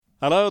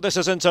Hello, this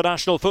is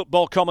international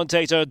football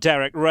commentator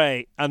Derek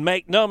Ray. And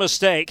make no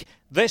mistake,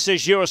 this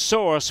is your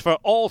source for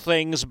all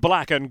things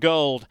black and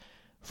gold.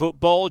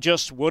 Football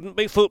just wouldn't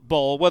be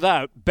football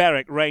without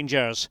Berwick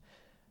Rangers.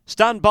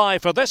 Stand by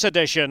for this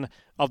edition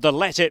of the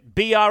Let It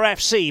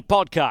BRFC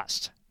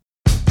podcast.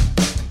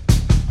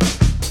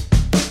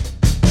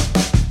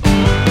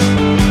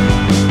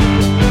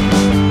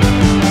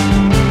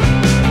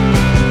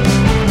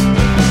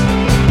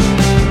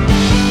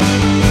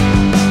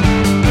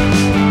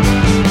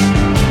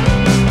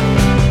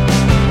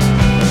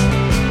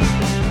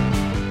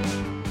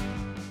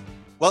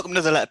 Welcome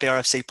to the Let It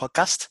BRFC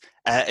podcast.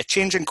 A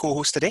change in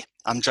co-host today.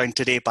 I'm joined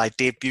today by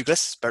Dave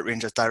Buglis, Berwick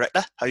Rangers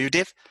director. How are you,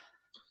 Dave?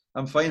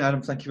 I'm fine,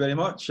 Adam. Thank you very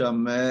much. Hopefully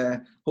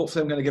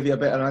I'm going to give you a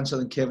better answer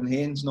than Kevin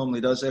Haynes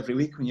normally does every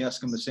week when you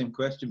ask him the same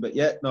question. But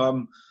yeah,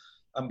 no,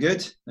 I'm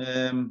good.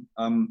 I'm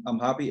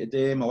happy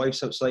today. My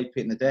wife's outside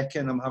painting the deck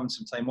in. I'm having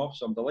some time off,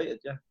 so I'm delighted.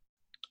 Yeah.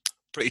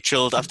 Pretty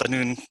chilled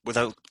afternoon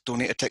without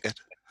donated ticket.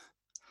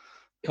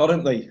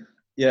 Currently,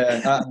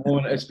 yeah. At the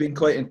moment, it's been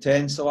quite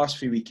intense the last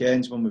few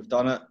weekends when we've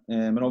done it,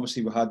 and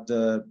obviously we had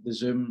the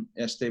Zoom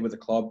yesterday with the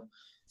club.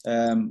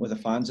 With the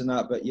fans and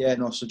that, but yeah,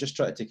 no, so just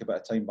try to take a bit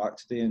of time back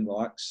today and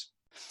relax.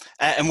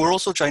 And we're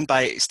also joined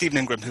by Stephen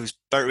Ingram, who's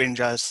Berwick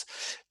Rangers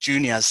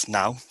Juniors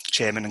now,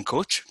 chairman and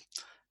coach.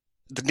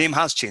 The name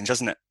has changed,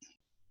 hasn't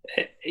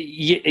it?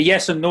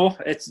 Yes and no.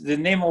 The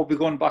name will be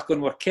going back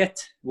on our kit.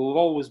 We've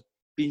always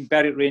been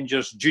Berwick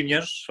Rangers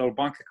Juniors, our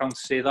bank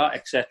accounts say that,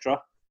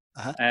 etc.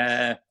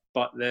 Uh-huh.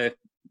 But the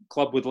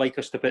club would like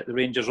us to put the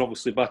Rangers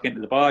obviously back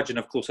into the badge and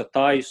have closer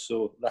ties,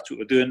 so that's what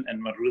we're doing,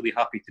 and we're really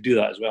happy to do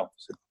that as well.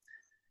 So,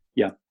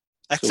 yeah.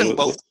 Excellent.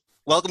 Well,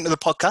 welcome to the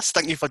podcast.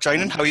 Thank you for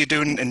joining. How are you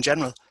doing in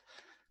general?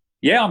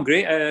 Yeah, I'm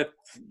great.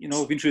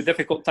 We've been through a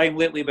difficult time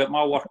lately, but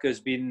my work has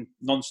been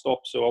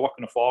non-stop. So I work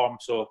on a farm,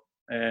 so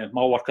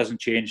my work hasn't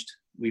changed.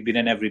 We've been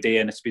in every day,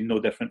 and it's been no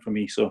different for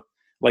me. So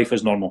life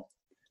is normal.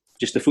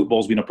 Just the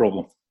football's been a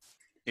problem.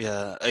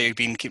 Yeah. Have you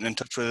been keeping in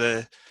touch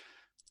with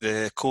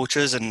the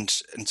coaches and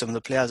some of the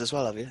players as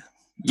well, have you?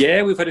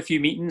 Yeah, we've had a few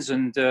meetings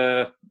and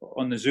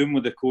on the Zoom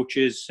with the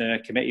coaches,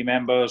 committee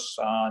members,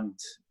 and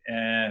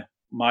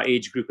my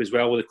age group as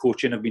well with the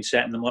coaching. Have been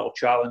setting them little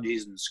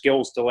challenges and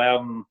skills to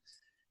learn.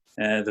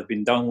 They've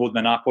been downloading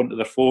an app onto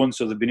their phone,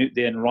 so they've been out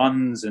doing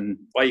runs and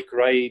bike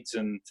rides,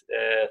 and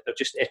they're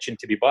just itching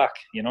to be back.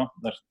 You know,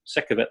 they're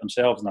sick of it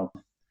themselves now.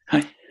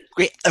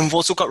 Great. And we've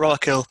also got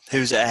Robert Kill,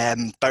 who's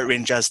Berwick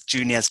Rangers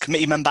Juniors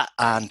committee member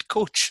and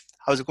coach.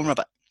 How's it going,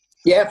 Robert?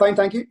 Yeah, fine,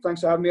 thank you.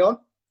 Thanks for having me on.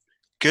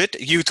 Good.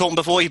 You talking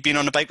before? You've been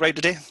on a bike ride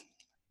today?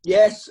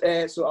 Yes,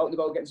 so out and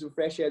about getting some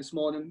fresh air this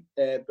morning,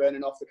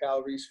 burning off the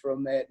calories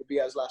from the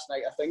beers last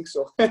night, I think.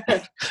 So, Did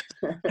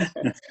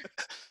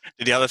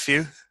you have a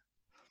few?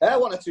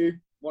 One or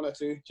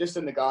two, just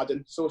in the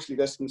garden, socially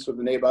distanced with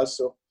the neighbours.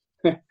 So,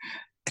 it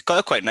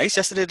got quite nice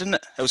yesterday, didn't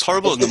it? It was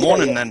horrible in the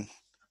morning then.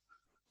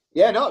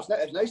 Yeah, no, it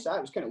was nice.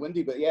 It was kind of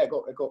windy, but yeah, it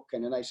got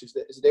kind of nice as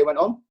the day went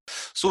on.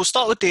 So we'll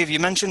start with Dave. You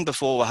mentioned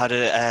before we had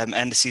a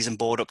end of season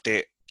board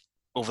update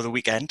over the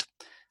weekend.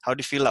 How do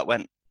you feel that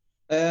went?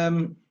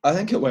 I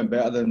think it went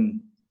better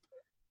than...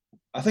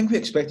 I think we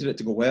expected it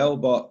to go well,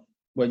 but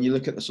when you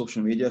look at the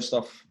social media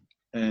stuff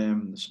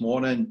this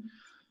morning,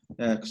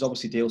 because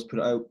obviously Dale's put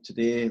it out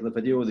today, the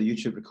video, the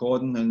YouTube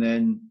recording, and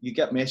then you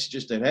get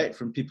messages direct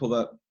from people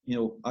that,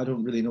 I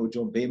don't really know,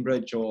 John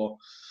Bainbridge or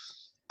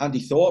Andy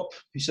Thorpe,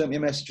 who sent me a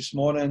message this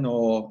morning,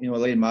 or,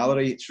 Elaine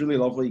Mallory. It's really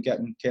lovely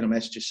getting kind of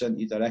messages sent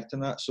to you direct on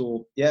that.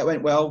 So, yeah, it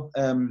went well.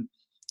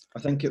 I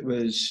think it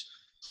was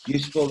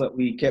useful that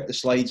we kept the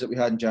slides that we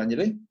had in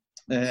January,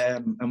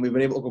 and we were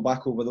able to go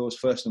back over those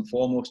first and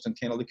foremost and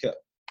kind of look at,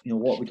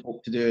 what we'd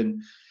hope to do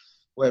and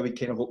where we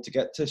kind of hope to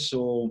get to.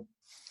 So,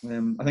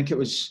 I think it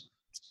was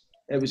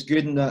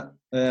good in that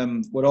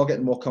we're all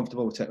getting more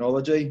comfortable with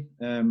technology.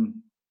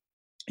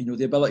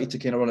 The ability to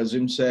kind of run a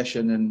Zoom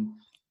session and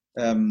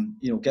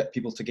get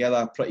people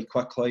together pretty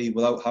quickly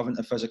without having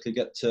to physically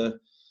get to,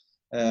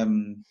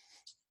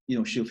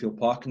 Shieldfield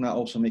Park, and that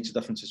also makes a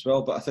difference as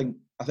well. But I think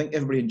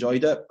everybody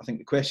enjoyed it. I think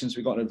the questions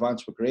we got in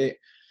advance were great.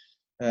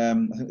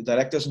 I think the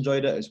directors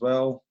enjoyed it as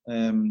well.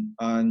 And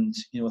I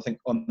think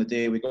on the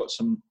day we got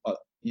some,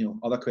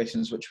 other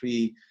questions which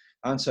we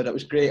answered. It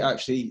was great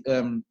actually.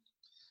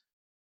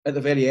 At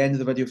the very end of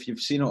the video, if you've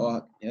seen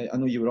it, I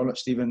know you were on it,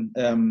 Stephen.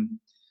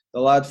 The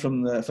lad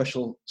from the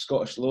official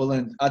Scottish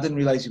Lowland, I didn't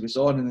realise he was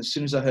on, and as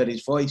soon as I heard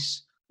his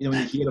voice, when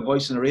you hear a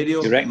voice on the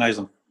radio, you recognise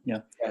him.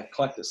 Yeah,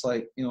 clicked. It's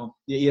like, your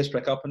ears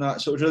prick up and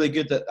that. So it was really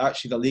good that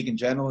actually the league in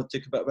general had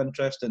took a bit of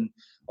interest and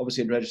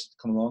obviously had registered to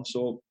come along.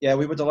 So yeah,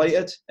 we were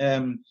delighted.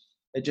 I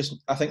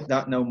think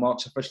that now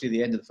marks officially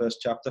the end of the first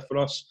chapter for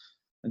us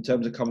in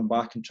terms of coming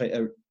back and try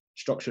to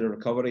structure a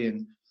recovery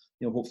and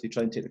hopefully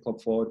try and take the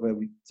club forward where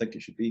we think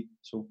it should be.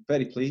 So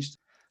very pleased.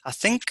 I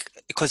think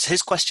because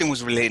his question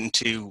was relating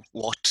to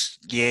what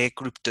year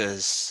group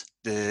does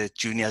the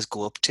juniors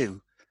go up to.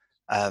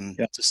 So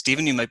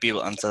Stephen, you might be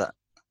able to answer that.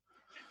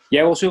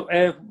 Yeah, well, so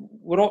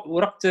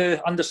we're up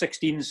to under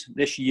 16s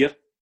this year.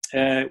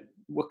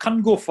 we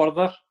can go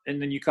further in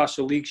the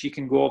Newcastle leagues. You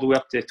can go all the way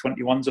up to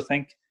 21s, I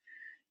think.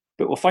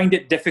 But we'll find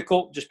it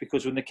difficult just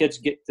because when the kids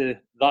get to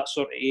that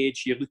sort of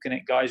age, you're looking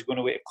at guys going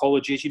away to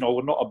colleges.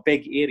 We're not a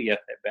big area at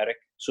Berwick,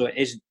 so it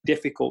is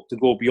difficult to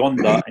go beyond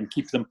that and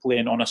keep them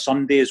playing on a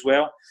Sunday as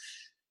well.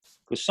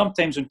 Because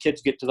sometimes when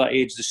kids get to that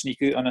age, they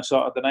sneak out on a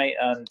Saturday night,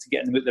 and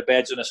getting them out of their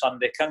beds on a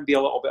Sunday can be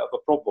a little bit of a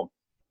problem.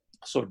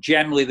 So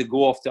generally they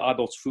go off to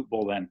adults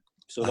football then.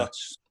 So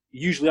that's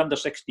usually under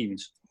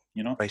 16s,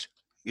 Right,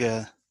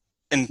 yeah.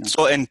 And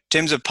so in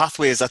terms of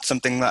pathways, that's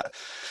something that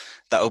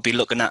will be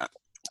looking at,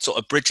 sort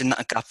of bridging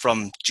that gap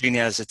from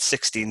juniors at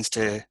 16s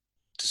to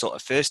sort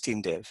of first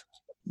team, Dave.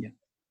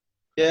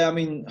 Yeah, I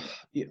mean,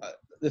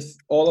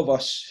 all of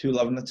us who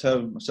live in the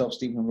town, myself,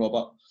 Stephen and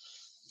Robert,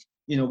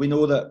 we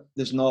know that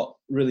there's not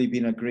really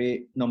been a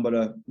great number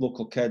of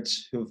local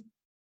kids who've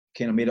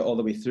kind of made it all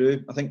the way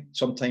through. I think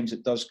sometimes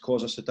it does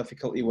cause us a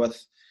difficulty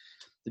with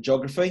the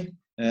geography,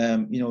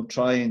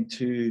 trying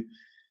to,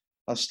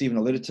 as Stephen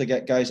alluded to,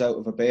 get guys out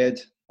of a bed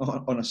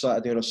on a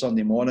Saturday or a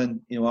Sunday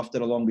morning, after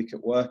a long week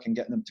at work, and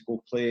getting them to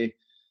go play,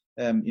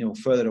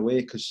 further away,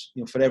 because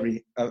for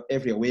every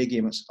away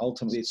game, it's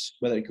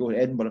whether you go to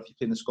Edinburgh if you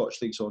play in the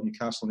Scottish leagues or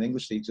Newcastle in the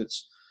English leagues,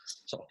 it's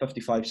sort of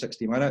 55,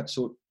 60 minutes,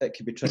 so it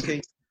can be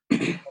tricky.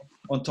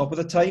 On top of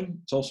the time,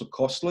 it's also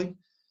costly,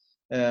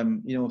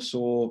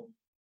 so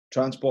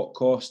transport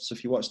costs,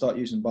 if you want to start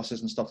using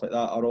buses and stuff like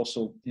that, are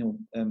also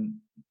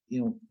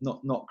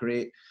not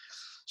great.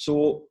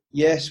 So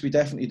yes, we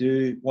definitely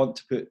do want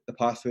to put the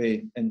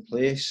pathway in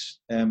place.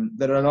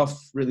 There are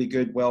enough really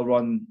good,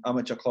 well-run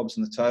amateur clubs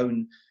in the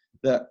town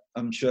that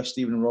I'm sure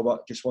Stephen and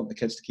Robert just want the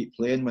kids to keep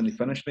playing when they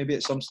finish, maybe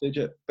at some stage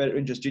at Berwick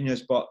Rangers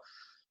Juniors. But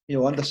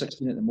under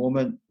 16 at the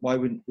moment, why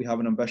wouldn't we have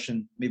an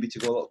ambition maybe to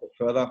go a little bit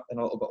further and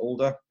a little bit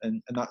older?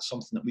 And that's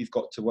something that we've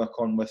got to work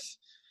on with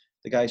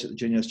the guys at the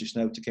juniors just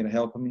now to kind of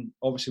help. I mean,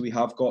 obviously we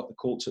have got the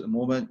Colts at the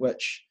moment,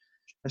 which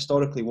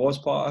historically was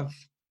part of,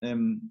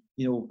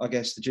 I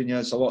guess the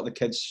juniors, a lot of the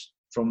kids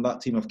from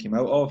that team have come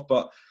out of,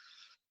 but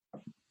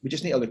we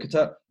just need to look at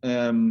it.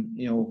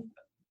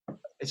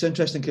 It's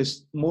interesting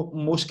because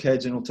most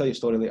kids, and I'll tell you a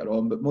story later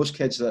on, but most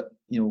kids that,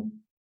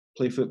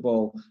 play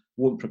football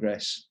won't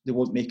progress. They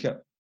won't make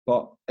it.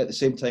 But at the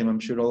same time, I'm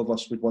sure all of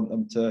us would want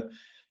them to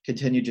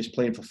continue just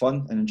playing for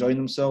fun and enjoying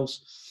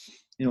themselves.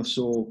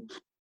 So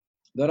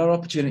there are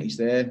opportunities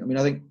there. I mean,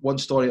 I think one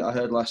story that I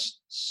heard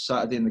last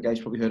Saturday, and the guys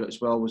probably heard it as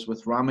well, was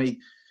with Rami.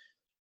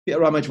 Peter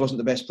Ramage wasn't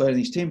the best player in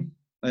his team.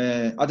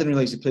 I didn't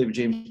realise he played with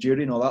James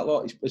Dury and all that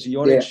lot. Is he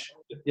your age?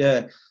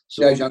 Yeah.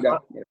 So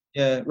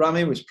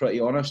Rami was pretty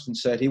honest and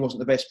said he wasn't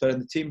the best player in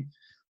the team.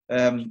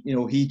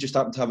 He just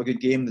happened to have a good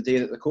game the day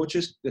that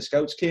the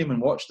scouts came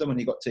and watched them, and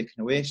he got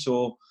taken away.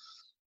 So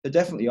there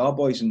definitely are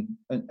boys and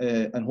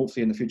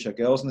hopefully in the future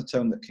girls in the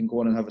town that can go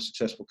on and have a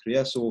successful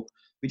career. So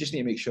we just need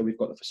to make sure we've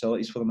got the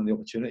facilities for them and the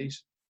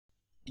opportunities.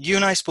 You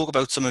and I spoke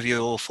about some of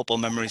your football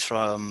memories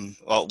from,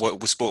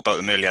 we spoke about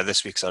them earlier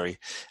this week, sorry.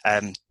 Do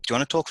you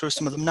want to talk through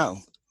some of them now?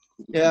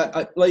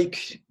 Yeah,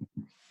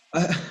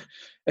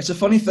 it's a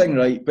funny thing,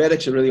 right?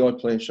 Berwick's a really odd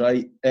place,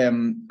 right?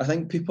 I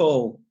think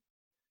people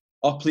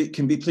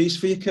can be pleased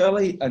for you,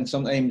 Curly, and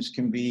sometimes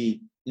can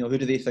be, who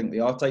do they think they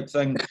are type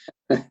thing.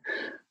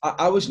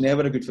 I was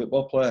never a good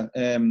football player.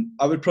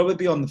 I would probably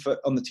be on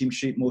the team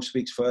sheet most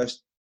weeks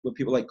first with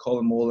people like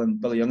Colin Mole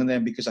and Billy Young and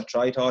them, because I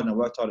tried hard and I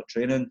worked hard at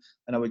training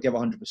and I would give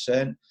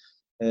 100%.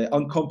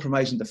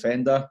 Uncompromising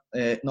defender,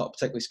 not a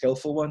particularly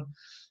skillful one.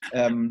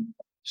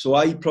 So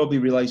I probably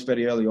realised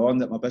very early on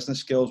that my business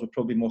skills were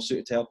probably more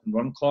suited to helping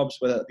run clubs,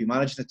 whether it be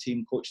managing a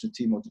team, coaching a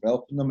team, or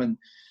developing them.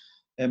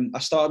 And I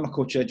started my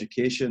coach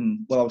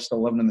education while I was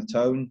still living in the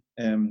town,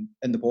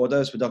 in the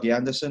Borders with Dougie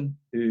Anderson,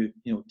 who,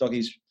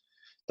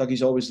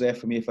 Dougie's always there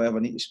for me if I ever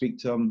need to speak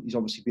to him. He's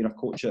obviously been a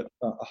coach at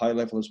a high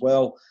level as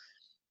well.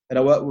 And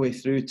I worked my way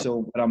through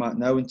till where I'm at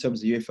now in terms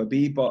of the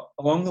UFAB. But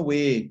along the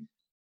way,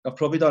 I've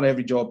probably done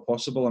every job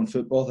possible in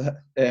football that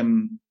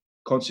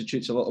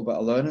constitutes a little bit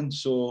of learning.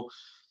 So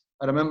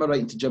I remember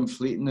writing to Jim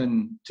Fleeton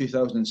in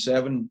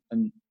 2007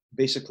 and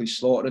basically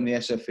slaughtering the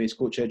SFA's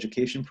coach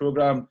education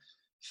programme,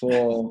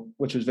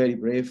 which was very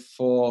brave,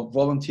 for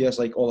volunteers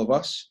like all of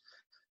us.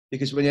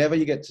 Because whenever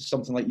you get to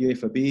something like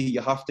UFAB,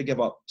 you have to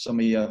give up some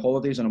of your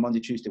holidays on a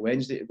Monday, Tuesday,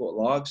 Wednesday to go to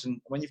Largs. And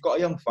when you've got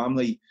a young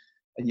family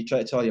and you try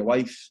to tell your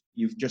wife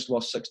you've just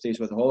lost 6 days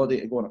worth of holiday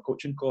to go on a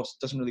coaching course,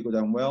 it doesn't really go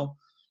down well.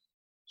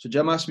 So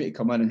Jim asked me to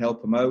come in and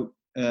help him out,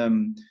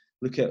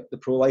 look at the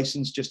pro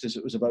licence just as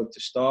it was about to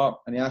start.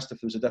 And he asked if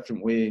there was a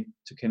different way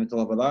to kind of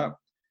deliver that.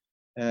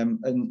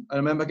 And I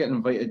remember getting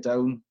invited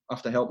down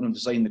after helping him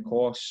design the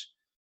course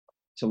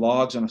to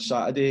Largs on a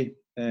Saturday.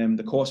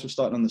 The course was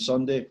starting on the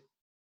Sunday.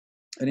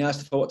 And he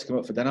asked if I wanted to come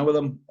out for dinner with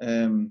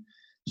him.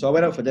 So I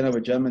went out for dinner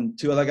with Jim, and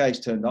two other guys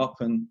turned up.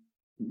 And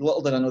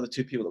little did I know the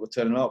two people that were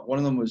turning up. One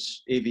of them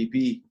was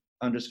AVB,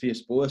 Andres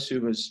Villas-Boas,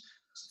 who was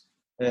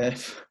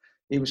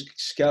he was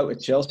scout at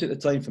Chelsea at the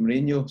time from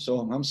Reno. So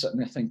I'm sitting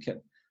there thinking,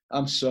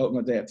 I'm so out of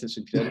my depth. It's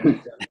incredible.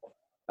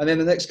 And then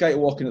the next guy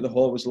walking at the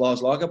hall was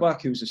Lars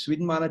Lagerbäck, who was the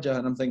Sweden manager.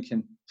 And I'm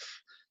thinking,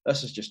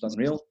 this is just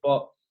unreal.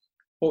 But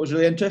what was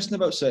really interesting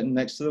about sitting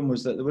next to them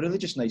was that they were really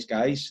just nice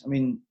guys. I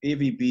mean,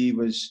 AVB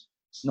was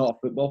not a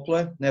football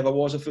player, never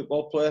was a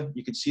football player.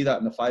 You could see that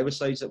in the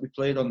five-a-sides that we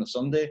played on the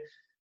Sunday.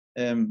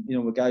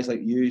 With guys like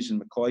Hughes and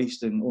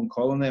McCoist and Owen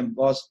Collin,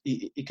 Lars,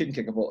 he couldn't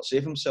kick a ball to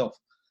save himself.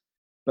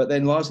 But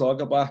then Lars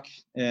Lagerbäck,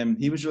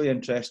 he was really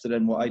interested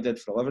in what I did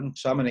for a living.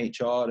 So I'm in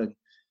HR, and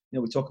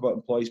we talk about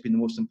employees being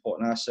the most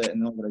important asset in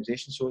the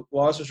organisation. So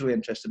Lars was really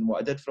interested in what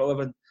I did for a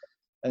living,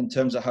 in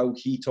terms of how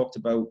he talked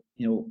about,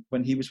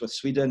 when he was with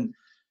Sweden,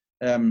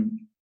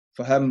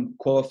 for him,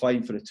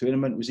 qualifying for the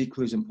tournament was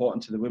equally as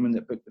important to the women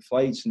that booked the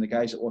flights and the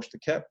guys that washed the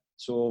kit.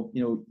 So,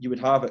 you would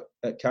have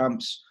at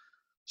camps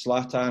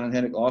Zlatan and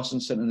Henrik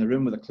Larsson sitting in the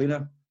room with a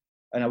cleaner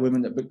and a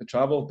woman that booked the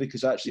travel,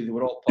 because actually they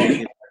were all part of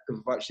the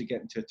objective of actually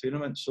getting to a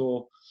tournament.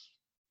 So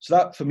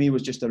that for me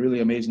was just a really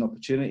amazing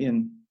opportunity.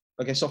 And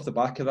I guess off the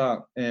back of that,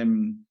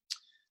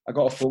 I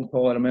got a phone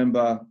call, I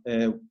remember,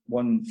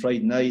 one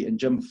Friday night, and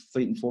Jim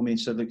Fleeton phoned me and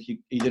said, look, you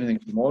need anything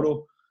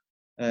tomorrow?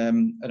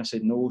 And I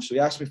said no. So he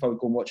asked me if I would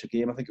go and watch a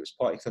game. I think it was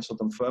Partick Thistle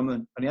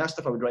Dunfermline. And he asked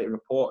if I would write a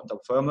report on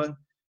Dunfermline,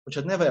 which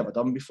I'd never ever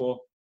done before.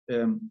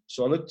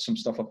 So I looked some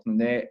stuff up on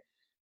the net.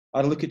 I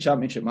had a look at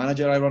Championship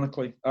Manager,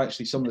 ironically.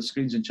 Actually, some of the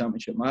screens in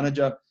Championship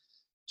Manager.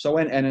 So I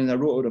went in and I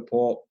wrote a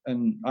report.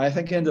 And I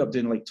think I ended up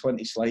doing like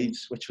 20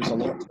 slides, which was a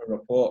lot for a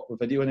report with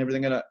video and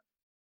everything in it.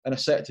 And I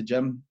sent it to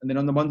Jim. And then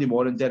on the Monday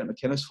morning, Derek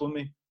McInnes phoned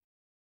me.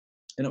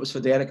 And it was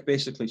for Derek,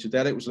 basically. So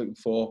Derek was looking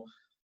for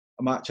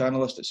a match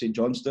analyst at St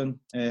Johnstone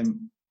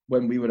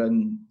when we were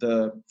in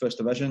the First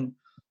Division.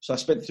 So I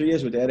spent 3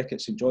 years with Derek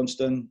at St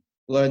Johnstone,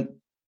 learned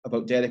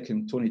about Derek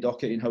and Tony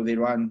Docherty and how they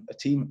ran a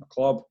team, a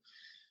club,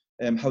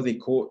 how they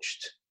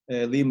coached.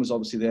 Liam was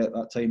obviously there at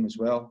that time as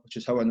well, which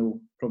is how I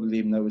know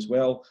probably Liam now as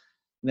well.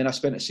 And then I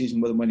spent a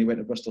season with him when he went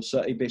to Bristol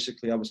City.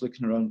 Basically, I was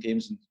looking around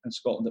games in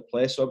Scotland at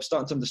play. So I was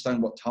starting to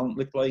understand what talent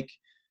looked like,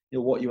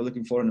 what you were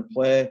looking for in a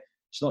play.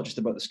 It's not just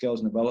about the skills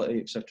and ability,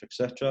 etc.,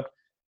 etc.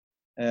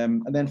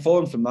 And then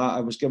following from that, I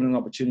was given an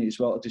opportunity as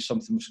well to do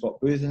something with Scott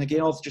Booth. And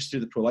again, all just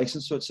through the pro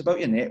license. So it's about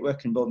your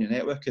network and building your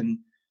network. And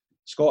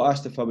Scott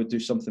asked if I would do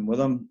something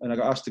with him. And I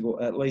got asked to go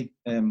to Italy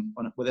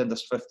with Under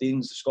 15s,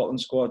 the Scotland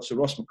squad. So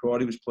Ross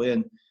McCrory was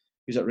playing.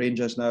 He's at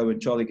Rangers now.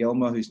 And Charlie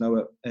Gilmer, who's now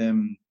at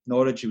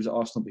Norwich. He was at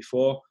Arsenal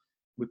before.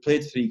 We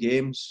played 3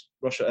 games,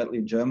 Russia, Italy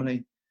and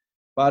Germany.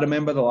 But I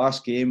remember the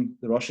last game,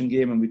 the Russian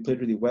game, and we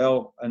played really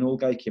well. An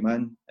old guy came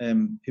in,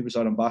 who was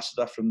our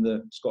ambassador from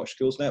the Scottish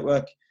Schools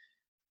Network.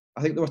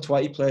 I think there were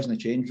 20 players in the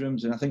change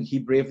rooms, and I think he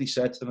bravely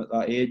said to them at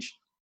that age,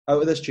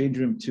 out of this change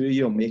room, 2 of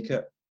you will make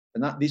it.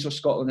 And these were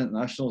Scotland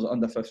internationals at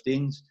under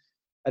 15s.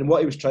 And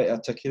what he was trying to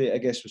articulate, I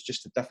guess, was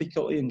just the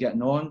difficulty in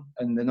getting on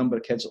and the number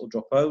of kids that will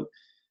drop out.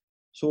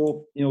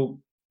 So,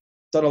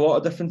 done a lot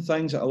of different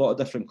things at a lot of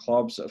different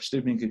clubs that have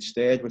stood me in good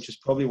stead, which is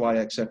probably why I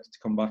accepted to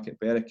come back at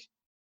Berwick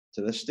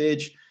to this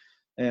stage.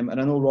 And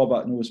I know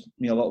Robert knows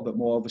me a little bit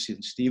more, obviously,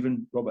 than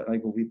Stephen. Robert and I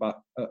go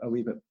a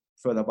wee bit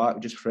further back,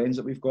 just friends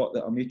that we've got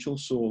that are mutual.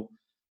 So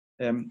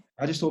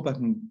I just hope I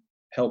can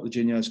help the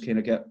juniors kind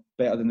of get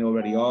better than they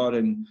already are.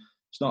 And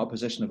it's not a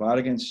position of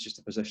arrogance, it's just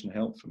a position of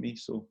help for me.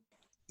 So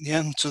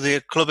yeah, so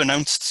the club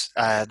announced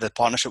the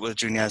partnership with the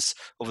juniors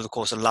over the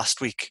course of last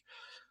week.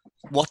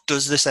 What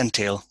does this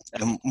entail,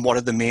 and what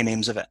are the main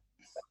aims of it?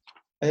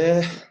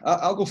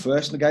 I'll go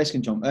first, and the guys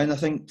can jump in. I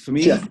think for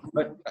me,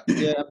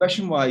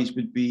 ambition-wise,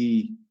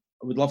 I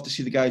would love to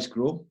see the guys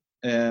grow.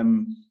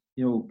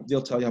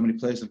 They'll tell you how many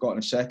players they've got in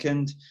a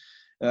second.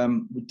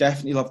 We'd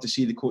definitely love to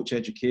see the coach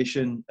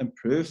education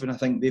improve, and I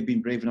think they've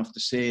been brave enough to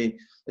say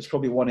it's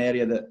probably one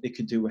area that they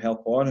could do with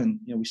help on. And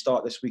we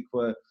start this week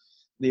with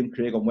Liam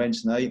Craig on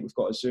Wednesday night. We've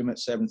got a Zoom at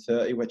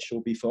 7:30, which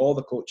will be for all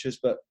the coaches,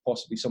 but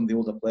possibly some of the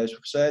older players. We've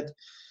said,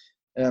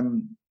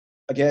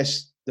 I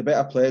guess the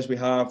better players we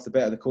have, the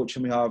better the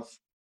coaching we have,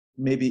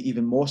 maybe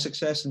even more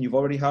success than you've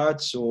already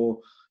had.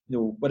 So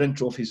winning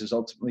trophies is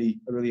ultimately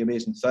a really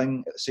amazing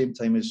thing. At the same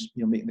time as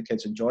making the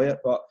kids enjoy it,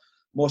 but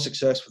more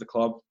success for the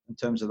club in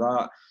terms of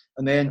that.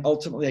 And then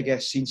ultimately, I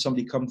guess, seeing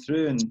somebody come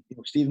through, and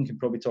Stephen can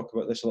probably talk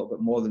about this a little bit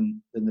more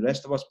than the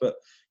rest of us, but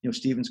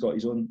Stephen's got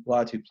his own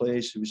lad who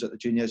plays, who was at the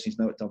juniors, he's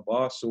now at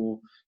Dunbar.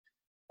 So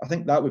I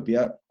think that would be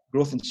it.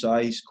 Growth in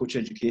size, coach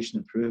education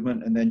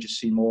improvement, and then just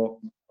see more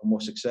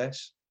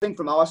success. I think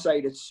from our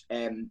side, it's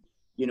from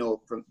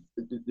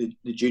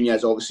the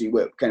juniors, obviously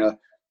we're kind of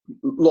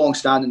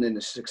long-standing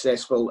and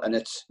successful, and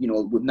it's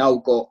we've now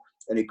got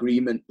an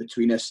agreement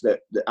between us that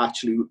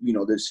actually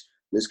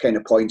there's kind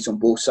of points on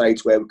both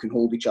sides where we can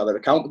hold each other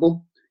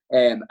accountable,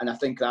 and I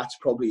think that's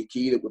probably a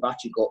key, that we've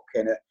actually got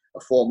kind of a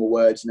formal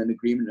words and an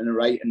agreement and a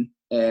writing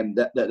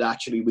that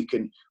actually we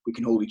can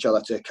hold each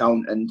other to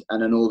account, and I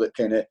know that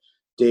kind of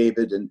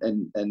David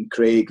and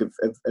Craig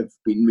have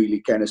been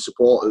really kind of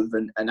supportive,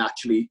 and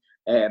actually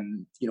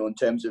in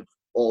terms of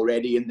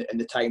already in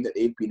the time that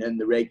they've been in,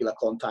 the regular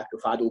contact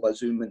we've had over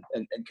Zoom and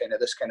kind of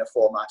this kind of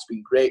format's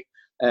been great,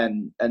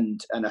 and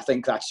I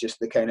think that's just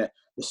the kind of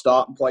the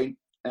starting point.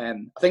 I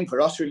think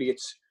for us really,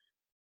 it's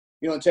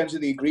in terms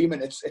of the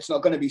agreement, it's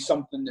not going to be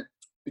something that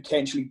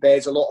potentially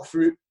bears a lot of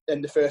fruit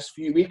in the first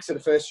few weeks or the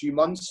first few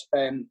months.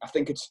 I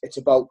think it's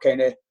about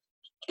kind of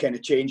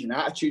changing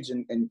attitudes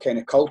and kind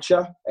of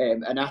culture,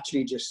 and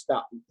actually just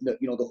that,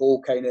 you know, the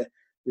whole kind of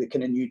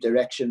new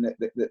direction that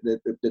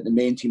the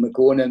main team are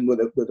going in with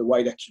the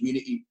wider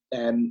community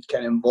kind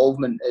of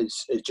involvement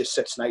is just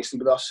sits nicely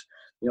with us.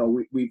 You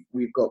know,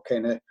 we've got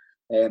kind of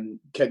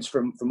kids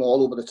from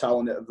all over the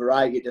town at a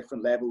variety of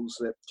different levels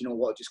that, you know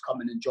what, just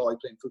come and enjoy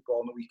playing football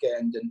on the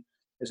weekend. And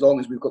as long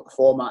as we've got the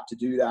format to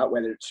do that,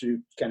 whether it's through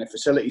kind of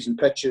facilities and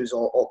pitches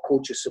or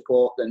coaches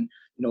support, then,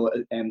 you know,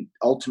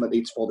 ultimately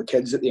it's for the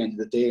kids at the end of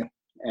the day.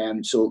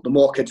 So the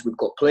more kids we've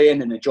got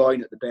playing and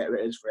enjoying it, the better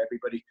it is for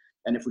everybody.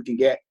 And if we can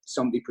get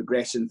somebody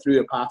progressing through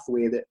a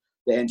pathway that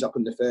ends up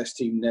in the first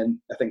team,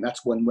 then I think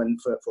that's win-win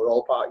for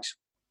all parties.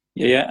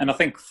 Yeah, and I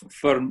think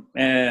from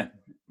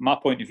my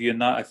point of view in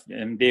that,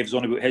 if Dave's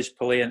on about his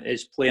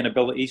playing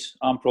abilities,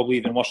 I'm probably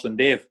even worse than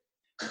Dave.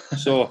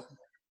 So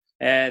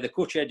the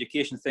coach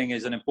education thing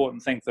is an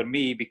important thing for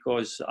me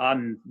because I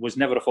was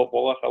never a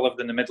footballer. I lived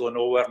in the middle of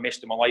nowhere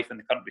most of my life in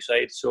the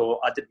countryside, so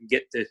I didn't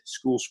get to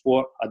school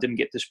sport. I didn't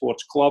get to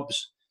sports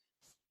clubs.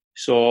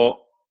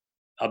 So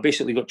I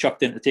basically got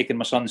chucked into taking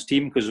my son's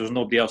team because there was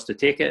nobody else to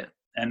take it.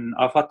 And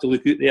I've had to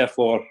look out there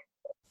for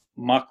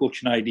my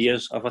coaching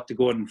ideas. I've had to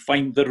go and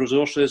find the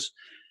resources.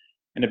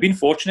 And I've been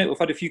fortunate. We've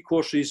had a few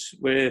courses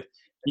with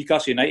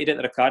Newcastle United at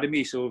their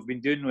academy. So we've been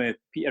doing with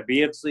Peter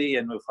Beardsley,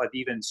 and we've had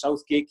even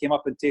Southgate came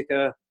up and take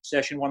a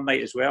session one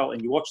night as well.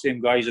 And you watch them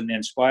guys and they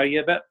inspire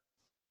you a bit.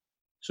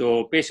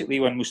 So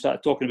basically when we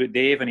started talking about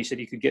Dave and he said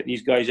he could get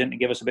these guys in to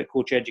give us a bit of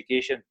coach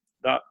education,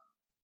 that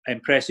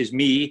impresses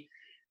me.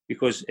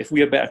 Because if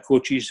we are better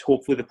coaches,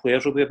 hopefully the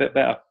players will be a bit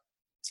better.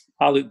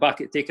 I look back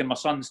at taking my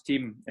son's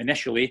team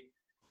initially,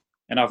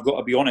 and I've got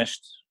to be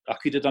honest, I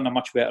could have done a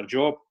much better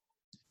job.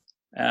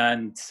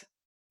 And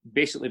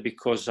basically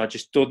because I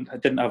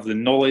didn't have the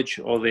knowledge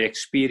or the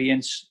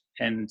experience.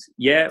 And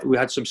yeah, we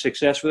had some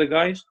success with the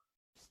guys,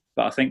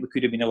 but I think we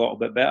could have been a little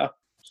bit better.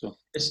 So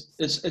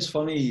it's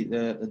funny,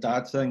 the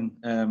dad thing.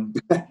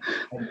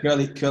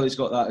 Curly's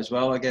got that as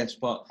well, I guess.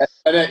 But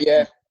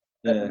yeah.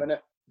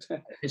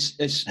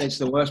 It's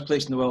the worst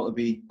place in the world to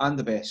be, and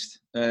the best.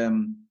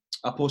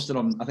 I posted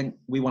on, I think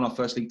we won our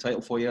first league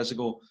title 4 years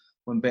ago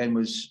when Ben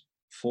was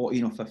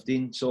 14 or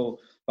 15. So,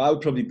 but I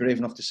would probably be brave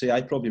enough to say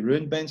I probably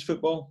ruined Ben's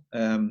football.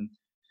 I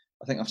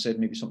think I've said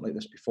maybe something like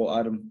this before,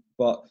 Adam.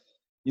 But,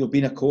 you know,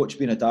 being a coach,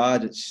 being a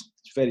dad, it's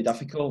very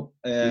difficult.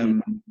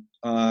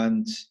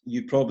 And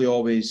you probably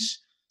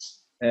always,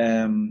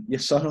 your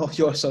son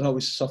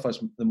always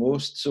suffers the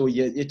most. So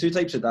you're two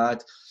types of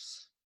dad.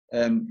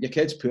 Your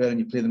kid's poor and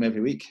you play them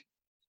every week,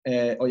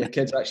 or your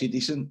kid's actually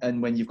decent,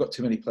 and when you've got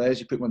too many players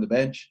you put them on the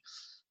bench.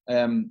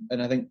 And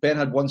I think Ben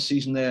had one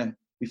season there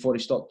before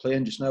he stopped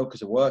playing just now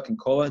because of work and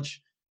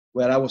college,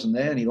 where I wasn't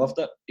there, and he loved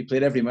it. He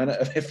played every minute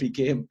of every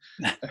game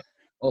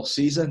all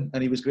season,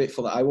 and he was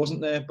grateful that I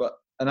wasn't there.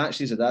 And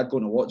actually as a dad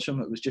going to watch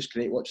him, it was just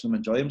great watching him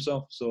enjoy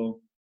himself.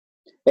 So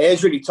it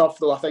is really tough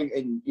though, I think,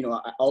 and you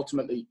know,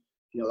 ultimately,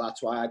 you know,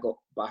 that's why I got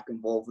back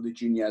involved with the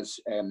juniors.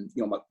 You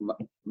know,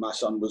 my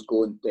son was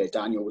going,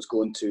 Daniel was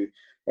going to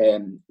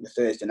the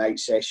Thursday night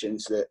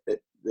sessions that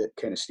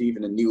kind of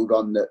Stephen and Neil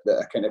run that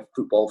are kind of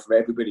football for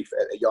everybody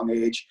at a young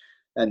age.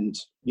 And,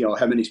 you know,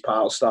 him and his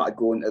pals started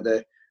going to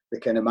the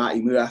kind of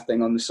Matty Moore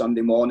thing on the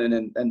Sunday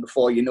morning. And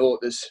before you know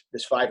it,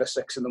 there's 5 or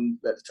 6 of them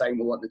at the time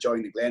who want to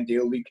join the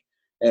Glendale League.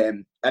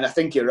 And I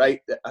think you're right,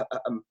 that,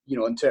 you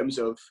know, in terms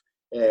of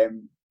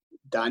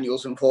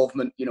Daniel's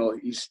involvement, you know,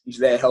 he's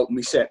there helping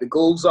me set the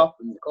goals up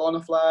and the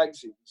corner flags.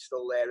 He's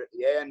still there at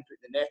the end,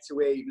 putting the nets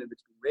away, even if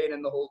it's been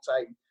raining the whole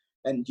time.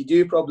 And you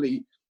do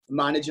probably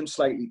manage him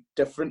slightly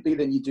differently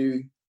than you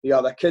do the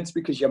other kids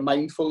because you're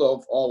mindful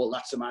of, oh, well,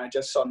 that's the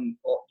manager's son,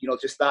 or, you know,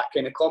 just that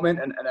kind of comment.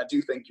 And I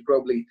do think you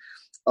probably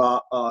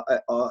are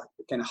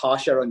kind of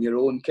harsher on your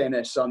own kind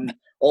of son,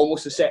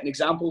 almost to set an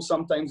example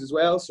sometimes as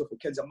well. So if the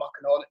kids are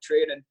mucking on at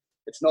training,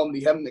 it's normally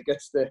him that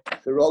gets the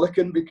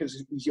rollicking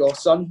because he's your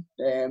son.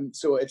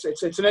 So it's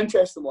an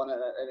interesting one,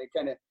 and it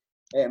kind of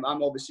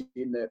I'm obviously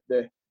in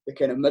the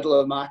kind of middle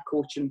of my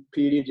coaching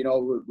period. You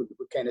know, with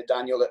kind of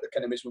Daniel at the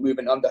kind of as we're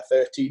moving under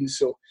 13.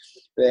 So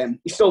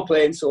he's still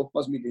playing, so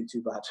wasn't me doing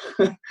too bad.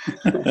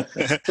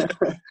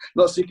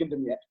 Not seeking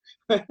him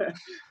yet.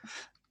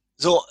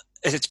 So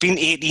it's been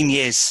 18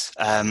 years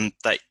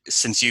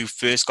since you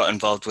first got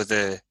involved with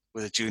the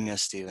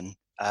juniors, Stephen.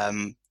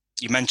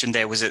 You mentioned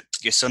there, was it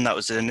your son that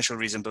was the initial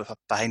reason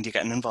behind you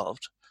getting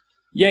involved?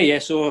 Yeah.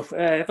 So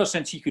ever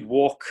since he could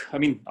walk, I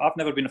mean, I've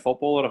never been a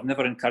footballer. I've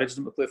never encouraged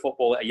him to play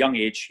football at a young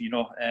age, you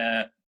know.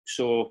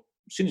 So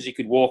as soon as he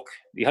could walk,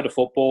 he had a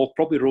football.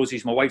 Probably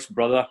Rosie's, my wife's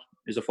brother,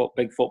 is a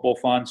big football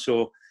fan.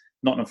 So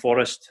Nottingham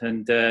Forest,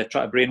 and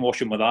try to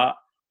brainwash him with that.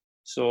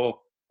 So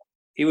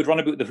he would run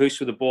about the house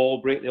with the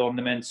ball, break the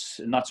ornaments,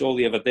 and that's all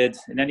he ever did.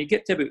 And then he'd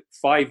get to about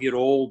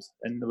 5-year-old,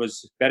 and there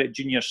was Berwick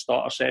Junior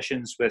starter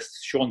sessions with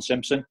Sean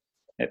Simpson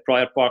at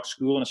Prior Park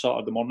School on a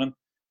Saturday morning.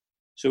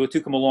 So we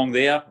took him along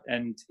there,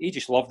 and he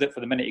just loved it for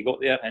the minute he got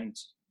there, and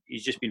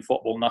he's just been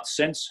football nuts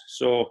since.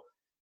 So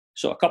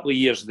So a couple of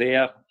years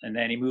there, and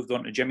then he moved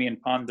on to Jimmy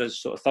and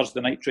Panda's sort of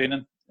Thursday night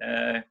training,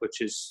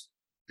 which is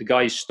the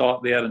guys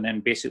start there, and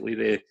then basically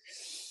they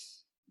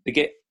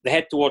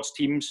head towards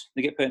teams.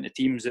 They get put into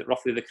teams at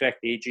roughly the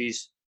correct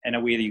ages, and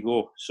away they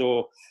go.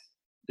 So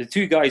the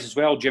two guys as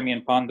well, Jimmy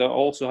and Panda,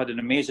 also had an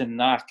amazing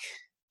knack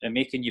at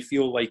making you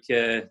feel like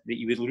that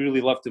you would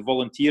really love to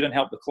volunteer and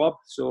help the club.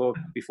 So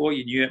before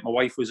you knew it, my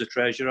wife was a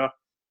treasurer,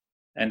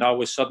 and I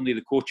was suddenly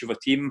the coach of a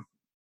team,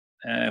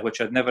 which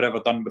I'd never ever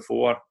done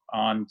before.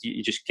 And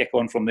you just kick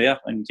on from there,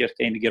 and you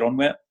kind of get on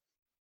with it.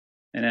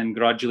 And then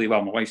gradually,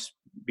 well, my wife's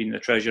been the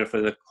treasurer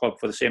for the club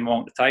for the same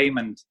amount of time,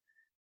 and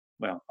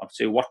well, I'd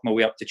say worked my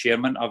way up to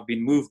chairman. I've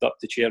been moved up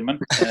to chairman,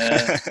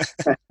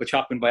 which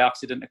happened by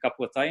accident a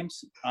couple of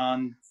times.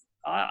 And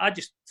I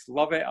just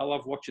love it. I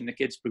love watching the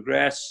kids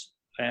progress.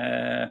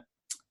 I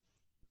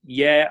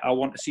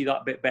want to see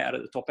that bit better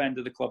at the top end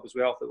of the club as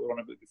well that we were on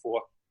about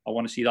before. I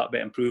want to see that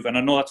bit improve. And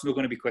I know that's not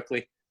going to be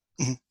quickly,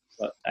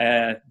 but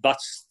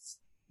that's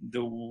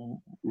the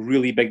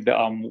really big bit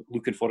I'm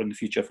looking for in the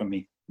future for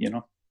me, you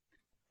know.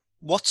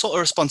 What sort of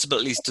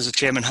responsibilities does a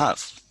chairman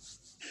have?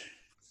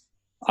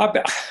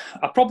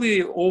 I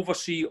probably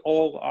oversee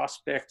all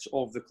aspects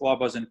of the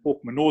club, as in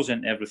poke my nose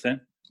into everything.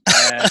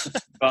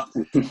 But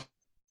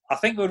I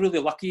think we're really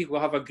lucky. We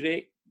have a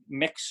great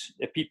mix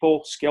of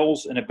people,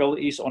 skills and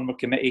abilities on my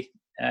committee.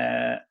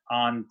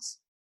 And,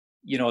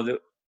 you know,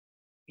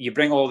 you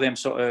bring all them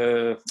sort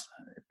of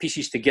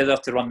pieces together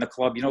to run the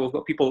club. You know, we've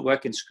got people that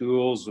work in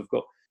schools. We've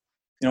got,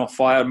 you know,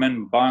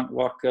 firemen, bank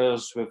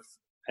workers.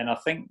 And I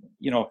think,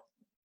 you know,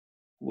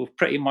 we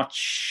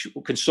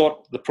can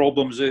sort the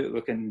problems out.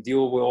 We can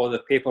deal with all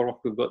the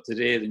paperwork we've got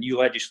today, the new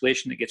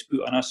legislation that gets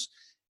put on us,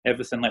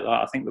 everything like that.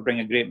 I think we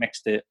bring a great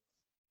mix to it.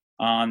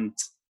 And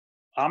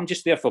I'm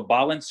just there for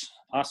balance.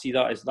 I see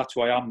that as that's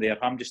why I'm there.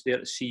 I'm just there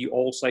to see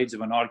all sides of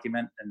an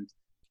argument. And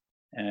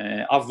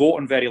I vote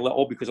on very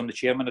little because I'm the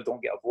chairman. I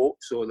don't get a vote.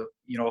 So, that,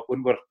 you know,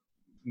 when we're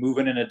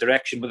moving in a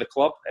direction with the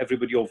club,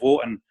 everybody will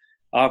vote. And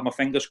I have my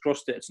fingers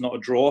crossed that it's not a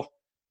draw.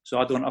 So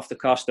I don't have to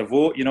cast a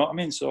vote, you know what I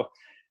mean? So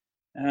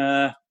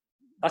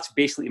that's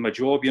basically my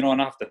job, you know,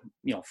 and I have to,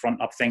 you know, front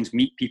up things,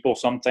 meet people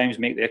sometimes,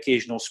 make the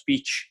occasional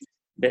speech.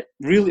 But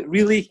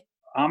really,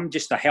 I'm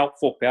just a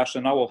helpful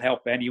person. I will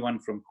help anyone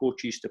from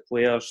coaches to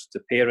players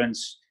to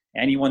parents,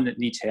 anyone that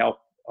needs help.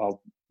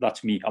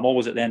 That's me. I'm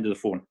always at the end of the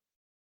phone,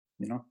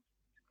 you know.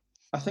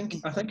 I think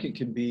it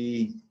can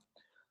be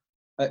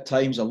at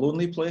times a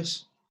lonely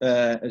place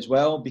as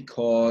well,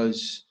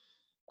 because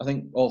I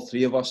think all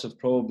three of us have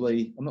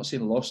probably, I'm not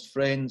saying lost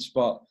friends,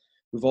 but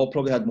we've all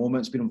probably had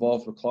moments being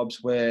involved with clubs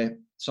where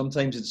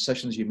sometimes the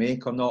decisions you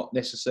make are not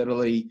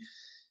necessarily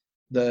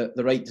the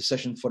right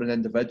decision for an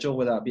individual,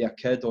 whether that be a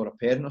kid or a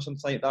parent or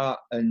something like that.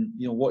 And,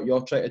 you know, what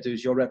you're trying to do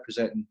is you're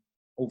representing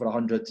over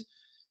 100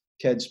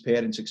 kids,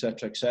 parents,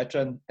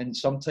 etc. And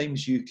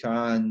sometimes you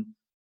can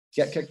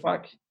get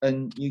kickback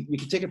and you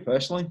can take it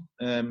personally.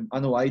 I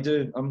know I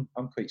do. I'm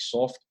quite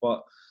soft,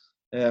 but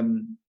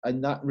and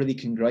that really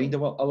can grind a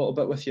little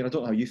bit with you. And I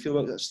don't know how you feel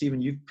about that,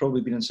 Stephen. You've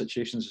probably been in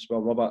situations as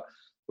well, Robert,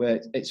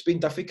 where it's been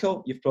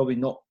difficult. You've probably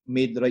not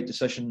made the right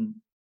decision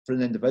for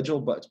an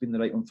individual, but it's been the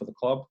right one for the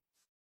club.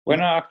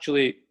 When I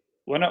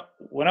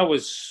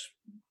was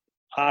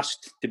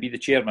asked to be the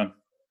chairman,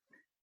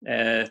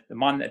 the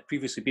man that had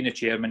previously been a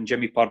chairman,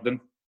 Jimmy Purdon,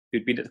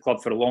 who'd been at the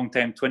club for a long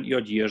time, 20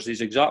 odd years,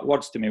 his exact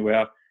words to me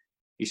were,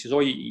 he says, "Oh,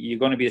 you're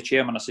going to be the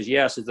chairman?" I says,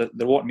 "Yeah." I says,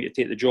 "They're wanting me to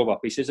take the job up."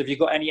 He says, "Have you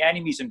got any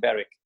enemies in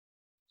Berwick?"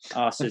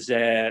 I says,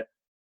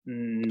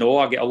 "No,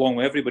 I get along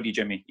with everybody,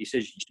 Jimmy." He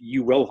says,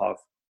 "You will have."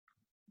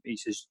 He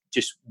says,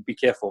 "Just be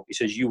careful." He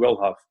says, "You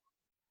will have."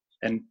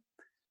 And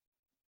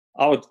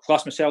I would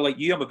class myself like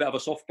you. I'm a bit of a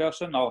soft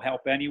person. I'll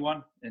help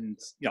anyone, and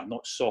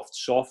not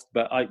soft,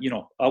 but I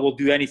will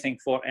do anything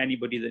for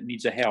anybody that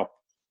needs a help,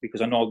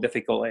 because I know how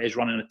difficult it is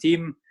running a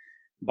team,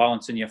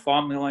 balancing your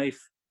family life,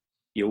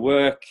 your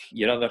work,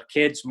 your other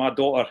kids. My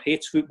daughter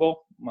hates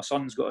football. My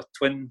son's got a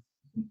twin,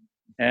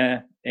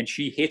 and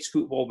she hates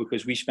football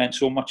because we spent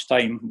so much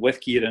time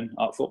with Kieran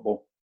at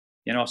football.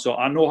 So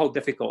I know how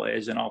difficult it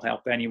is, and I'll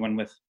help anyone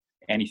with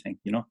anything.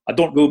 I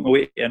don't go my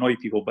way to annoy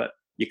people, but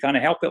you can't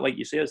help it, like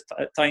you say.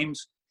 At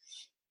times,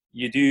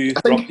 you do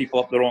rub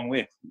people up the wrong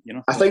way.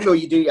 I think though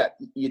you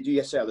do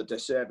yourself a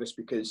disservice,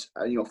 because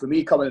for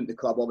me coming into the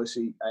club,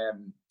 obviously,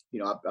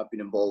 I've been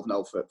involved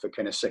now for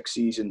kind of 6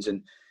 seasons,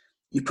 and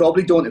you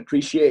probably don't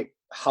appreciate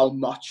how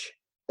much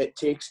it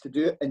takes to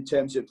do it in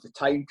terms of the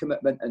time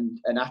commitment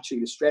and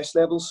actually the stress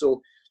levels.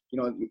 So,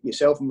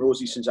 yourself and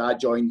Rosie, since I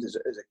joined as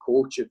a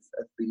coach, have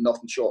been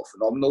nothing short of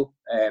phenomenal.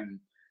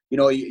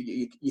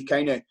 You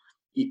kind of,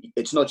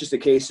 it's not just a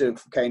case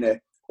of kind of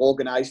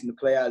organising the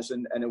players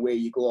and away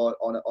you go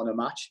on a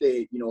match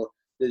day.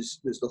 There's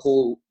the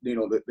whole,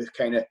 the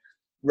kind of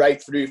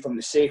right through from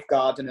the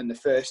safeguarding and the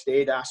first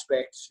aid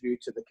aspects through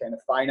to the kind of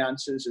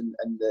finances and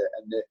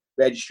the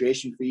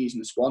registration fees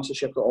and the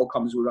sponsorship that all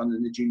comes with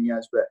running the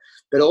juniors,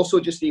 but also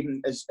just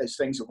even as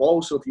things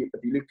evolve. So if you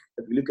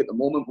look at the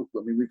moment,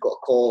 we've got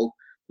a call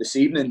this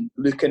evening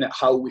looking at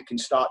how we can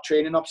start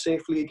training up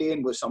safely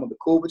again with some of the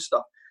COVID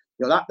stuff.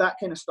 that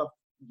kind of stuff,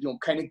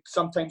 kind of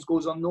sometimes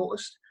goes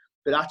unnoticed.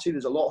 But actually,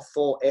 there's a lot of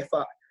thought,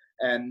 effort,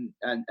 and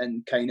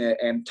kind of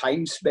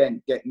time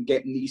spent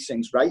getting these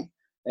things right.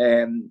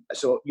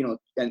 So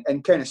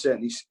and kind of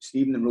certainly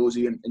Stephen and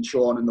Rosie and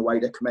Sean and the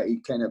wider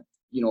committee kind of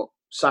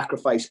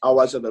sacrifice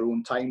hours of their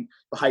own time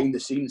behind the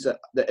scenes.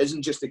 That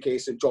isn't just a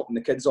case of dropping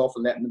the kids off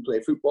and letting them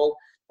play football,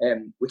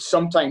 which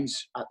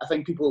sometimes I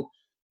think people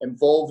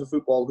involved with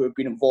football who have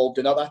been involved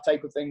in other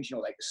type of things,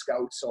 like the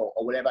scouts or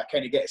whatever,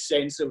 kind of get a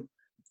sense of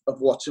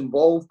what's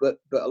involved, but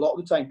a lot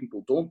of the time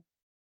people don't.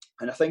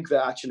 And I think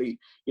that actually,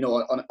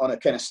 on a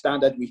kind of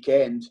standard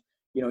weekend,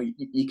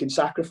 you can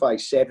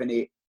sacrifice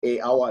 7-8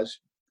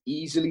 hours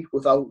easily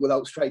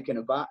without striking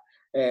a bat.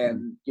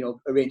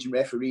 Arranging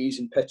referees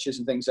and pitches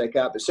and things like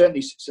that. But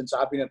certainly since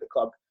I've been at the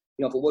club,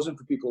 if it wasn't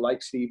for people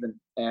like Stephen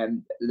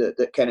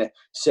that kind of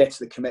sets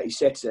the committee,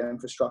 sets the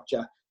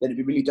infrastructure, then it'd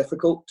be really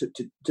difficult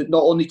to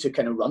not only to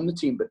kind of run the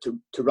team, but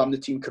to run the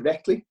team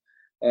correctly.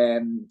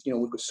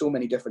 We've got so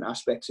many different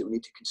aspects that we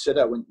need to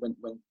consider when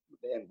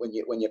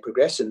you're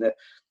progressing, that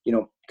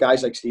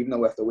guys like Stephen are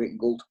worth their weight in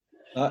gold.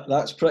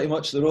 That's pretty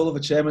much the role of a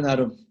chairman,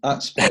 Adam.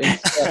 That's pretty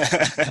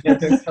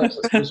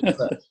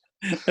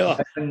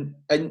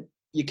and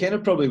you kind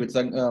of probably would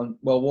think,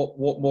 well,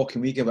 what more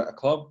can we give at a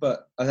club?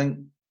 But I think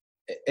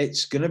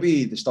it's going to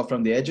be the stuff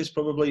around the edges,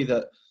 probably,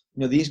 that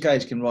these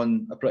guys can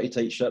run a pretty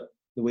tight ship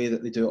the way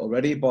that they do it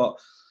already. But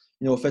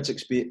if it's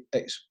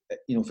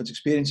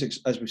experience,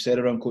 as we've said,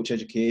 around coach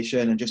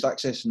education and just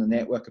accessing the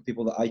network of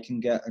people that I can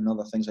get and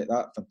other things like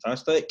that,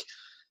 fantastic.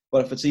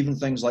 But if it's even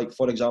things like,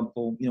 for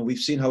example, we've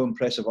seen how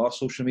impressive our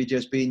social media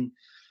has been,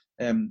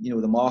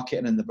 the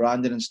marketing and the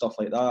branding and stuff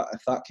like that.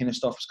 If that kind of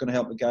stuff is going to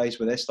help the guys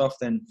with their stuff,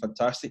 then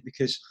fantastic,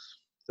 because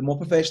the more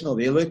professional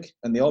they look,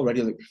 and they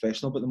already look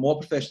professional, but the more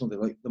professional they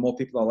look, the more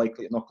people are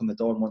likely to knock on the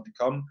door and want to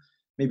come.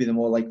 Maybe the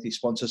more likely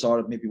sponsors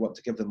are, maybe want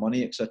to give them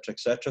money, etc.,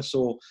 etc.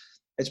 So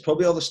it's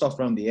probably all the stuff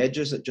around the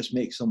edges that just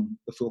makes them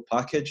the full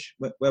package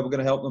where we're going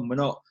to help them. We're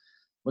not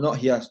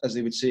here, as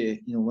they would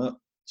say,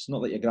 it's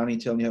not like your granny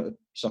telling you how to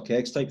suck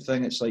eggs type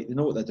thing. It's like they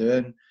know what they're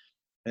doing,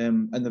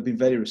 and they've been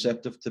very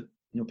receptive to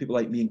people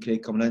like me and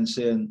Craig coming in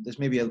saying there's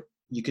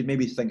you could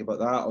maybe think about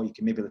that, or you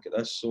can maybe look at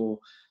this. So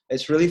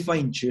it's really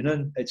fine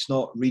tuning. It's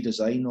not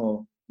redesign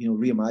or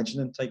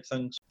reimagining type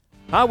things.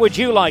 How would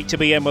you like to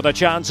be in with a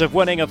chance of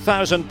winning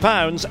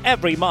 £1,000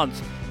 every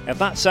month? If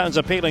that sounds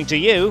appealing to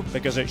you,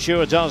 because it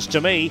sure does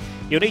to me,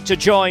 you need to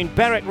join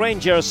Berwick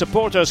Rangers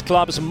Supporters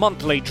Club's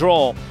monthly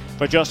draw.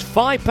 For just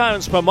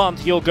 £5 per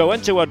month, you'll go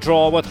into a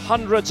draw with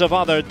hundreds of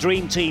other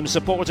Dream Team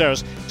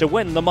supporters to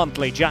win the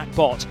monthly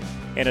jackpot.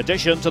 In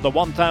addition to the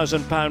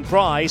 £1,000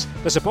 prize,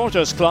 the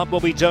Supporters Club will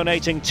be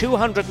donating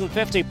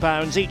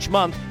 £250 each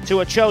month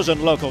to a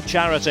chosen local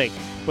charity,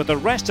 with the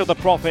rest of the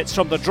profits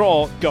from the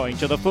draw going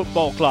to the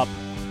football club.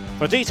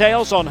 For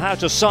details on how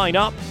to sign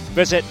up,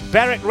 visit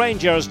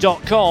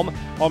berwickrangers.com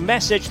or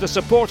message the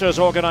Supporters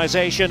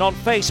Organisation on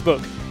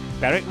Facebook,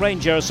 Berwick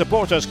Rangers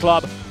Supporters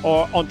Club,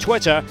 or on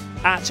Twitter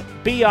at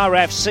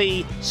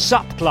BRFC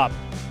Sup Club.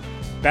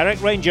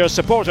 Berwick Rangers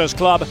Supporters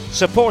Club,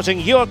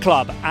 supporting your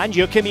club and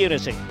your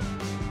community.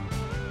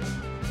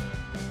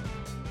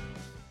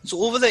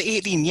 So over the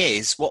 18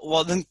 years, what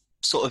are the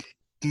sort of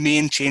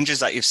main changes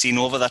that you've seen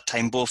over that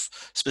time,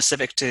 both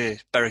specific to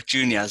Berwick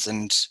Juniors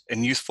and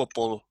in youth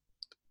football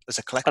as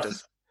a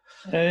collective?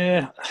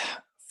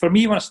 For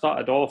me, when I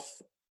started off,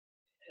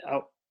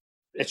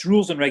 it's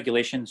rules and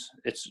regulations.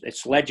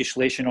 It's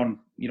legislation on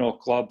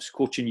clubs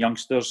coaching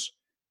youngsters.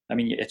 I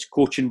mean, it's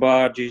coaching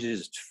badges,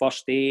 it's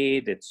first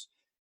aid, it's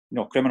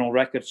criminal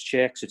records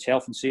checks, it's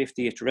health and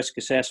safety, it's risk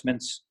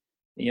assessments.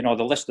 The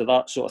list of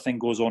that sort of thing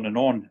goes on and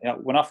on.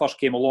 When I first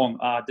came along,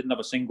 I didn't have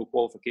a single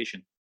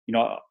qualification.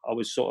 I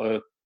was sort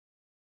of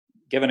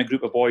given a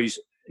group of boys.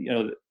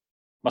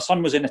 My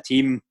son was in a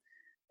team.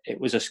 It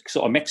was a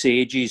sort of mix of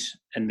ages,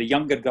 and the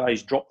younger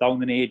guys dropped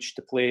down in age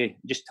to play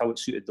just how it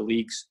suited the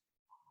leagues,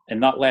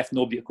 and that left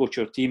nobody to coach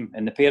our team.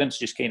 And the parents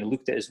just kind of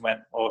looked at us and went,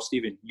 "Oh,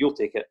 Stephen, you'll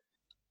take it."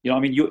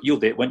 You'll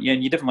do it, won't you?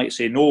 And you didn't like to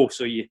say no,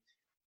 so you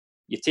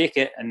take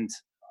it. And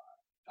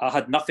I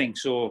had nothing,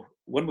 so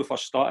when we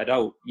first started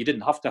out, you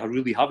didn't have to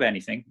really have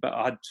anything. But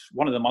I had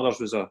one of the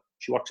mothers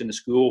she works in the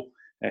school,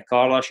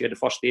 Carla. She had a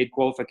first aid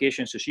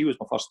qualification, so she was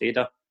my first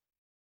aider,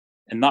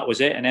 and that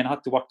was it. And then I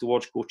had to work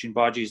towards coaching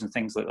badges and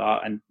things like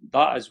that, and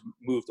that has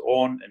moved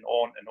on and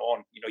on and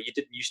on. You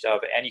didn't used to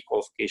have any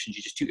qualifications;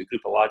 you just took a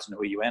group of lads and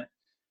away you went.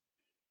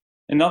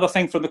 Another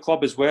thing from the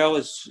club as well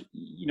is,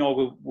 we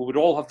would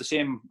all have the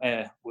same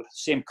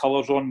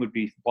colours on, would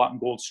be black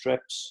and gold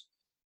strips,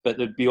 but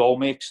there'd be all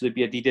makes. There'd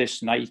be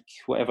Adidas, Nike,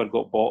 whatever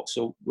got bought.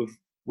 So we've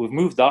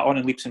moved that on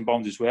in leaps and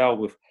bounds as well.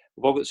 We've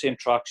all got the same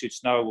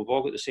tracksuits now. We've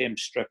all got the same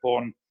strip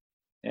on.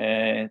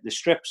 The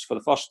strips, for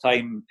the first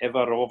time ever,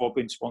 have all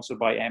been sponsored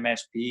by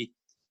MSP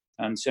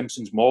and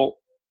Simpsons Malt.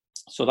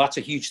 So that's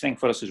a huge thing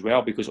for us as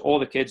well, because all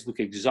the kids look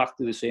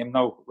exactly the same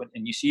now.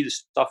 And you see the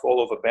stuff all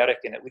over Berwick,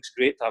 and it looks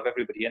great to have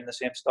everybody in the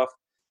same stuff.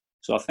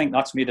 So I think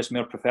that's made us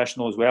more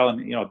professional as well.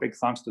 And, a big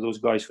thanks to those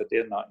guys for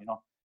doing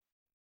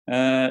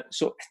that,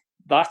 So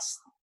that's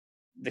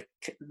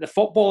the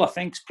football, I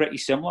think, is pretty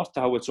similar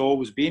to how it's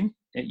always been.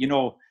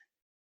 You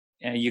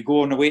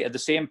go on away to the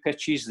same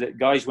pitches that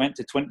guys went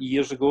to 20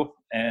 years ago,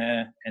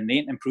 and they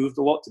ain't improved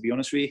a lot, to be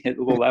honest with you, at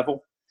the low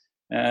level.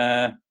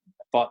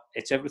 But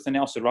it's everything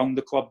else around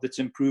the club that's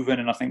improving,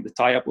 and I think the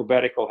tie-up with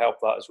Berwick will help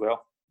that as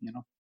well.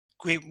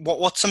 Great.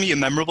 What's some of your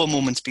memorable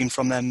moments been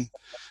from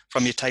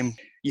your time?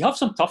 You have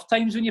some tough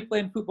times when you're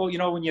playing football.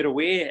 When you're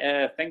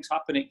away, things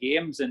happen at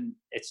games, and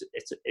it's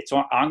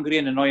angry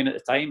and annoying at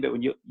the time. But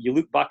when you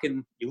look back at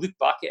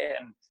it,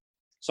 and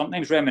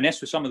sometimes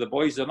reminisce with some of the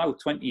boys. They're now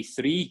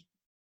 23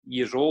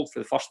 years old for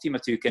the first team I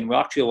took, and we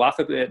actually laugh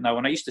about it now.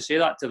 And I used to say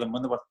that to them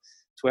when they were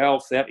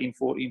 12, 13,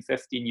 14,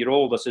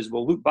 15-year-old. I says,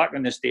 we'll look back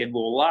on this day and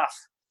we'll laugh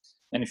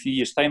in a few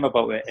years' time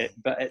about it.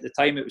 But at the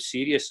time, it was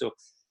serious. So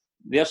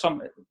there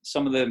are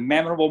some of the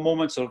memorable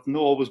moments have not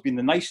always been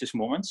the nicest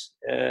moments,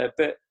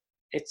 but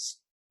it's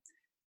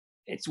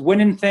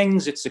winning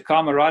things, it's the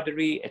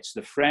camaraderie, it's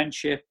the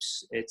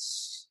friendships.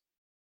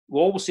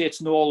 We'll always say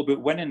it's not all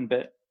about winning,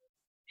 but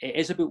it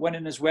is about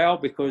winning as well,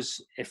 because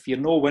if you're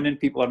not winning,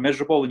 people are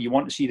miserable and you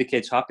want to see the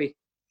kids happy.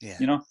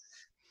 Yeah.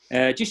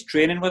 Just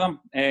training with them,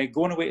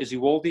 going away to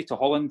Zwolle, to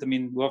Holland. I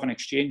mean, we have an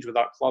exchange with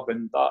that club,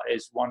 and that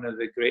is one of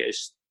the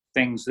greatest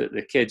things that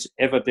the kids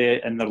ever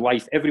did in their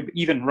life.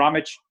 Even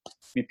Ramage. I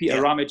mean,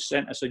 Peter Ramage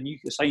sent us a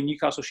signed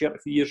Newcastle shirt a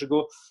few years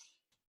ago,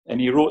 and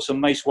he wrote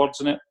some nice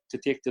words in it to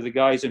take to the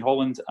guys in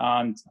Holland,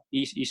 and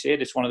he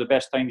said it's one of the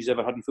best times he's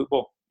ever had in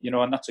football.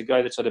 And that's a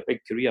guy that's had a big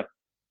career.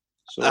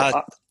 So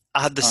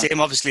I had the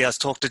same. Obviously, I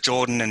talked to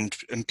Jordan and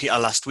Peter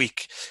last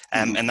week,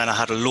 and then I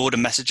had a load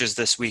of messages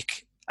this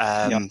week,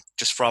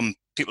 just from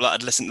people that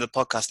had listened to the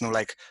podcast, and they were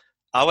like,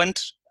 I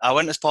went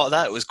as part of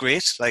that. It was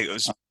great. Like, it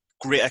was a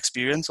great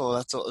experience, all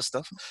that sort of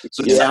stuff.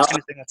 So it's that kind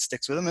of thing that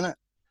sticks with them, isn't it?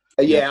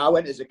 I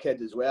went as a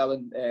kid as well,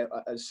 and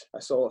as I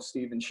saw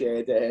Stephen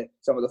shared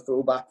some of the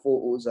throwback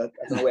photos. I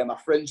don't know where my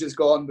fringe has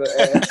gone, but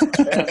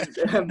but I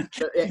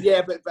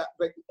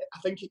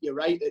think you're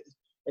right.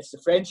 It's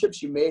the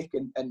friendships you make,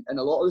 and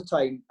a lot of the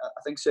time,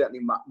 I think certainly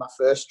my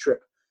first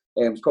trip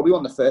was probably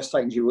one of the first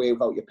times you were away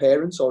without your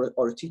parents or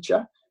a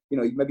teacher.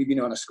 You've maybe been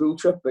on a school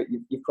trip, but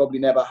you've probably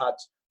never had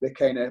the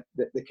kind of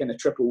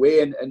trip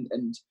away,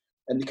 and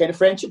the kind of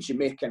friendships you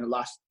make kind of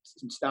last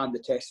and stand the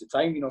test of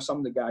time. Some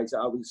of the guys that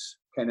I was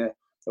kind of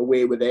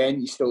away with then,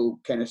 you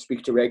still kind of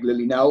speak to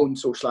regularly now and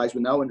socialise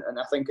with now, and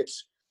I think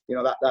it's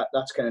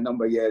that's kind of a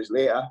number of years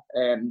later.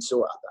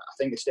 So I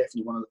think it's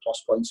definitely one of the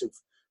plus points of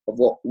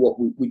what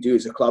we do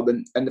as a club,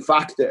 and the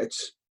fact that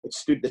it's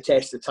stood the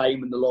test of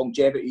time and the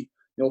longevity,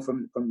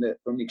 from the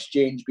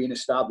exchange being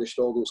established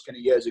all those kind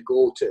of years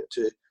ago to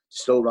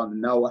still running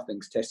now, I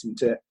think is testament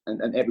to it,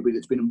 and everybody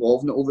that's been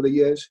involved in it over the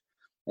years.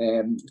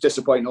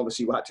 Disappointing,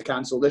 obviously, we had to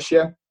cancel this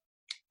year.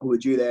 We were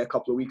due there a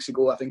couple of weeks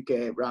ago. I think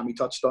Rami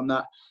touched on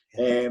that.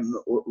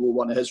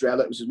 One of his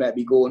relatives was meant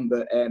to be going,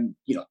 but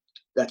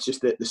that's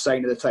just the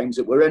sign of the times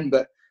that we're in.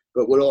 But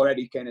we're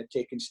already kind of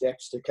taking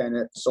steps to kind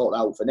of sort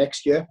out for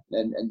next year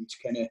and to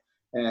kind of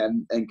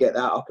and get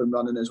that up and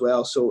running as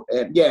well. So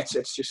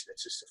it's just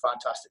a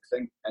fantastic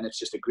thing, and it's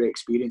just a great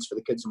experience for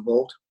the kids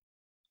involved.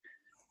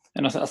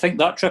 And I think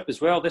that trip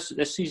as well, this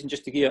season,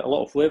 just to get a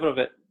lot of flavour of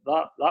it,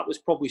 that was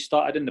probably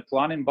started in the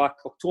planning back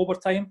October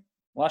time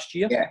last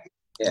year. Yeah.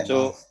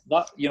 So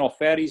that,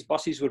 ferries,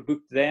 buses were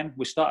booked then.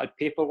 We started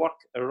paperwork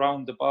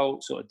around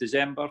about sort of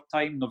November,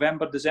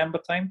 December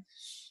time,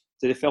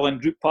 to fill in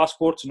group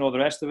passports and all the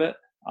rest of it.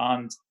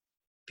 And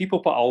people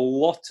put a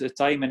lot of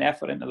time and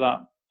effort into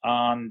that,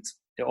 and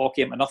it all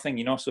came to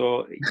nothing,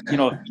 So,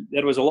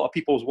 there was a lot of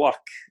people's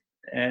work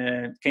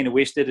kind of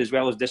wasted, as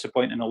well as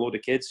disappointing a load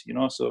of kids,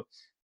 So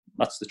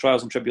that's the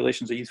trials and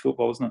tribulations of youth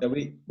football, isn't it?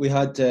 Yeah, we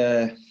had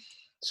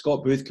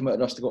Scott Booth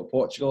committed us to go to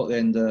Portugal at the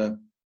end of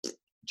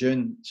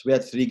June. So we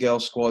had 3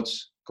 girls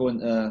squads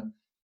going to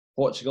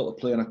Portugal to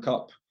play in a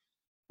cup,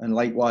 and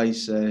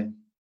likewise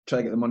try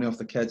to get the money off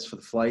the kids for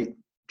the flight,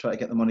 try to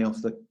get the money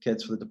off the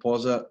kids for the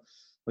deposit,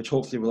 which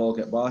hopefully we'll all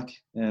get back,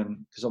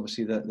 because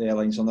obviously the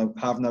airlines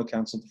have now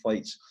cancelled the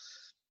flights.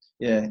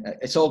 Yeah,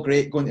 it's all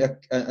great going to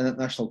an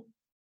international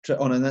trip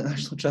in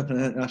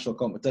an international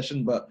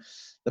competition, but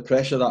the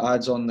pressure that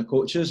adds on the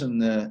coaches and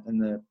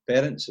the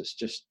parents, it's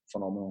just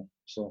phenomenal.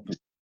 So,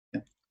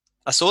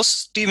 I saw,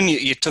 Stephen,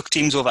 you took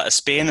teams over to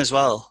Spain as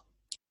well.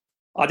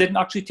 I didn't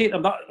actually take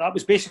them. That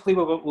was basically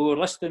we were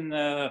listing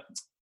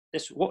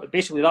this.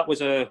 Basically, that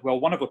was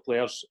one of our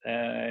players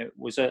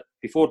was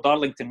before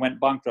Darlington went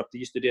bankrupt. They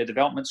used to do a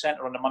development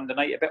centre on a Monday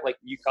night, a bit like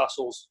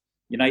Newcastle's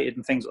United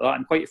and things like that.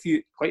 And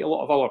quite a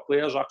lot of our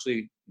players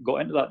actually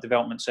got into that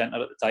development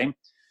centre at the time.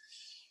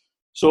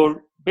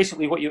 So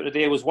basically what you were to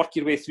do was work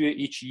your way through it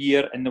each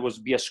year, and there would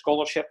be a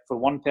scholarship for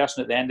one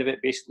person at the end of it,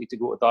 basically to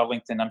go to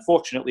Darlington.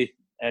 Unfortunately,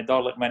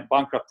 Darlington went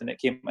bankrupt and it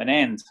came to an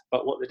end.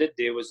 But what they did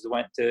do was they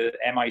went to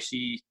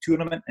MIC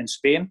tournament in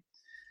Spain.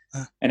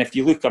 And if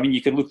you look,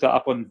 you can look that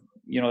up on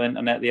the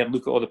internet there and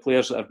look at all the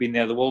players that have been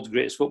there. The world's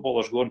greatest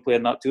footballers go and play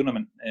in that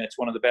tournament. It's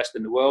one of the best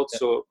in the world. Yeah.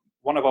 So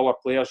one of our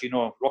players,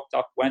 rocked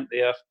up, went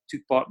there,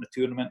 took part in the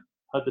tournament,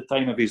 had the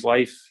time of his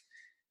life.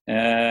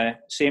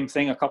 Same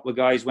thing, a couple of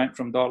guys went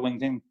from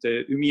Darlington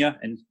to Umeå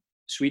in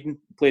Sweden,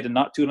 played in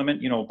that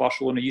tournament.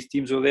 Barcelona youth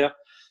teams were there.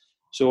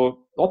 So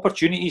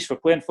opportunities for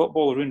playing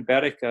football around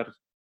Berwick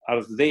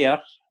are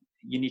there.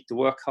 You need to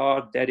work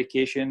hard,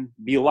 dedication,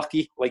 be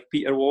lucky like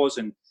Peter was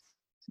and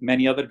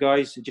many other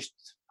guys. Just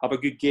have a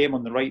good game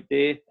on the right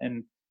day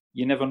and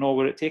you never know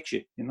where it takes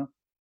you,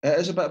 It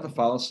is a bit of a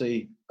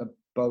fallacy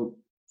about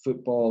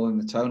football in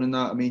the town and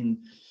that. I mean,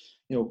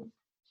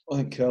 I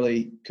think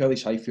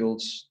Curly's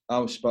Highfields, I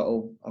was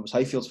Spittal. I was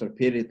Highfields for a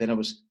period, then I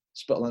was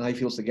Spittal and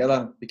Highfields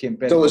together, became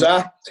better. So was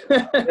I.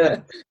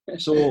 Yeah.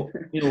 So,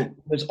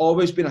 there's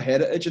always been a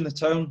heritage in the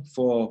town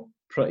for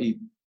pretty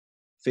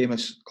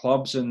famous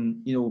clubs, and,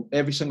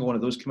 every single one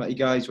of those committee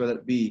guys, whether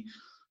it be,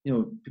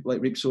 people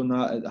like Reepso and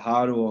that at the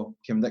Harrow, or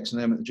Kim Dixon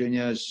them at the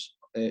juniors,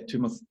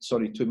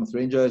 Toothmouth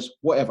Rangers,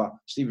 whatever,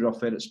 Stevie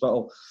Ruffhead at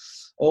Spittal,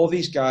 all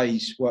these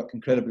guys work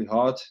incredibly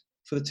hard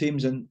for the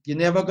teams, and you're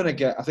never going to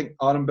get, I think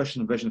our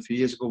ambition and vision a few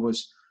years ago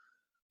was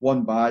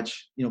one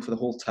badge, for the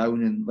whole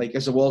town, and like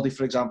Isawaldi,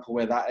 for example,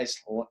 where that is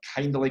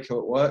kind of like how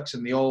it works,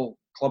 and they all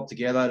club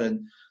together and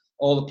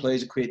all the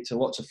players equate to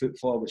lots of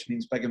footfall, which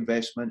means big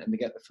investment, and they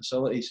get the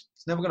facilities.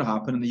 It's never going to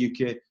happen in the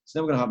UK. It's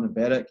never going to happen in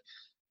Berwick.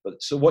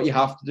 But so what you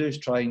have to do is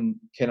try and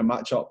kind of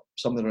match up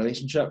some of the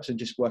relationships and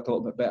just work a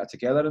little bit better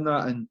together in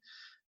that. And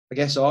I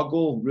guess our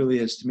goal really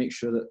is to make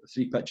sure that the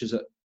three pitches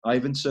at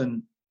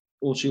Ivinson,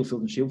 Old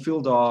Shieldfield and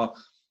Shieldfield are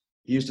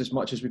used as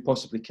much as we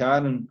possibly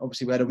can. And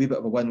obviously we had a wee bit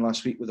of a win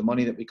last week with the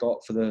money that we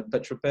got for the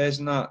pitch repairs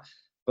and that.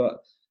 But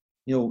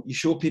you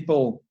show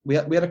people, we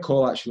had a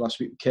call actually last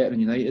week with Kettering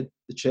United,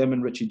 the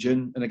chairman Richie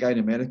June and a guy in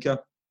America.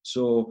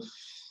 So,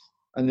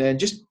 and then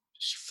just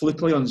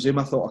flukily on Zoom,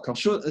 I thought, I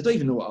don't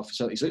even know what our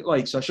facilities look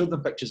like. So I showed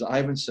them pictures at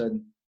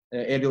Ivinson,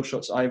 aerial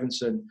shots at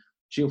Ivinson,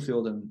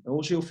 Shieldfield and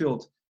Old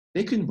Shieldfield.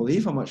 They couldn't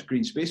believe how much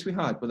green space we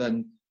had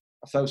within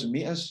 1,000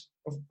 metres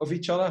of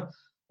each other.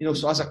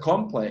 So as a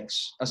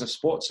complex, as a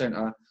sports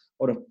centre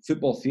or a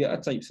football theatre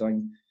type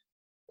thing,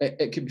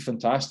 it could be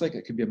fantastic.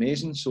 It could be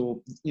amazing.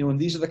 So, and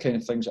these are the kind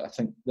of things that I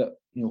think that,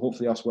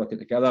 hopefully us working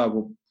together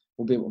will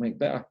be able to make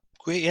better.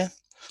 Great, yeah.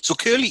 So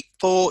Curly,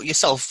 for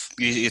yourself,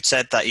 you'd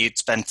said that you'd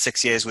spent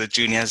 6 years with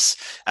juniors.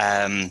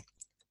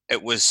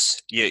 It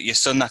was your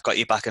son that got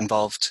you back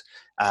involved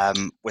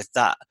with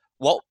that.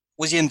 What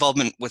was your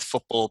involvement with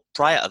football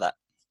prior to that?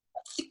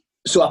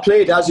 So I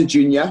played as a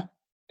junior,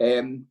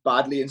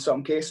 badly in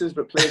some cases,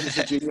 but played as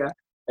a junior.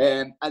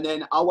 And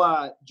then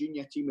our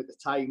junior team at the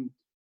time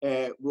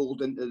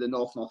rolled into the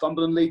North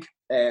Northumberland League,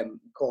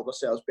 called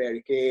ourselves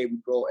Berwick A. We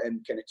brought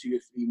in kind of 2 or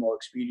 3 more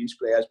experienced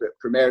players, but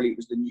primarily it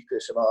was the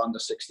nucleus of our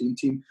under-16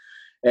 team.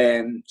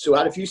 So I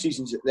had a few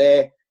seasons at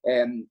there.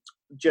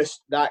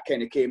 Just that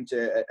kind of came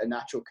to a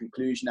natural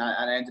conclusion,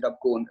 and I ended up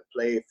going to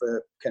play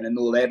for kind of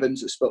Noel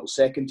Evans at Spittle's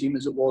second team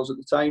as it was at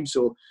the time.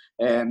 So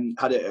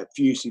had a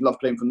few, loved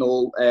playing for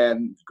Noel,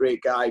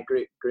 great guy,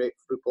 great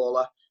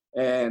footballer,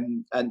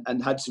 and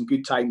had some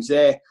good times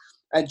there.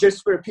 And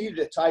just for a period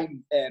of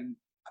time,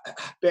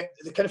 the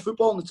kind of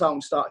football in the town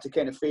started to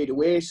kind of fade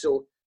away.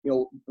 So,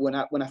 when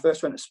I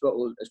first went to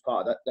Spittal as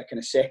part of that kind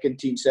of second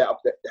team setup,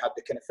 that had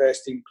the kind of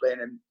first team playing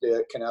in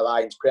the kind of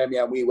Alliance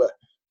Premier, we were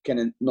kind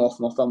of North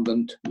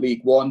Northumberland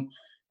League One.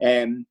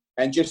 And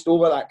just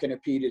over that kind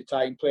of period of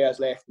time, players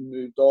left and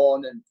moved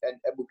on, and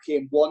it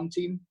became one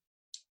team.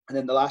 And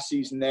then the last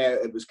season there,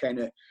 it was kind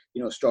of,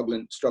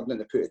 struggling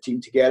to put a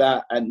team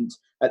together. And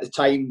at the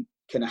time,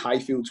 kind of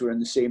Highfields were in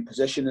the same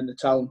position in the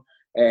town.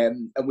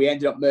 And we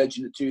ended up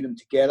merging the two of them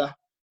together.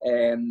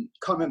 Can't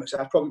remember, so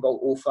probably about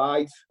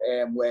 2005,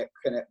 where it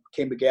kind of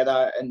came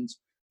together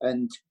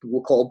and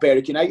we're called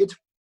Berwick United,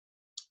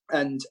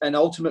 and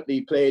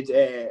ultimately played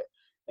there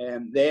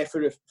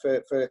for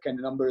a kind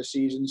of number of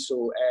seasons.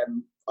 So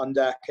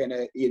under kind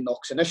of Ian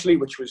Knox initially,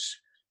 which was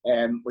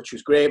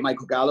great.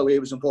 Michael Galloway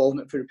was involved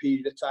in it for a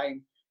period of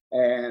time,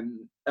 and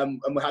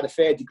we had a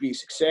fair degree of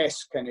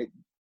success. Kind of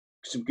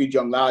some good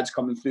young lads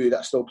coming through that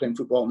are still playing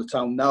football in the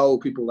town now.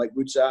 People like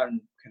Woodsar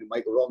and kind of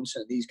Michael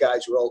Robinson. These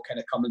guys were all kind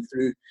of coming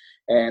through.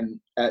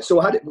 So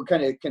I had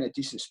it kind of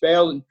decent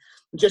spell, and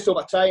just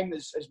over time,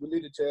 as we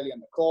alluded to earlier on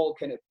the call,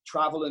 kind of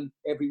travelling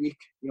every week,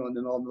 in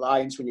the Northern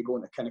Lions when you're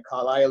going to kind of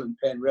Carlisle and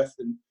Penrith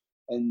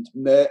and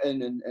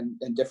Merton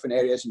and different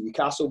areas in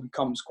Newcastle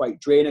becomes quite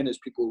draining as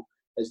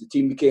the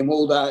team became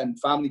older and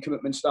family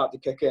commitments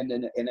started to kick in,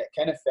 and it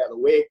kind of fell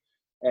away.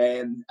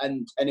 And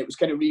it was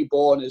kind of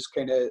reborn as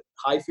kind of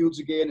Highfields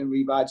again and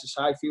revived as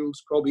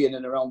Highfields, probably in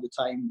and around the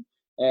time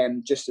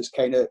just as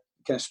kind of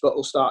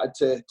Spittal started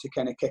to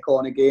kind of kick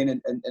on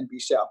again and be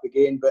set up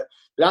again. But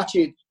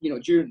actually,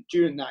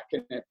 during that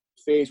kind of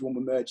phase when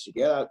we merged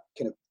together,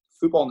 kind of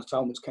football in the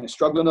town was kind of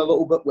struggling a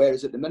little bit,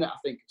 whereas at the minute I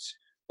think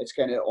it's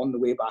kind of on the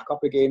way back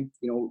up again.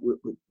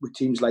 With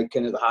teams like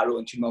kind of the Harrow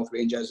and Toothmouth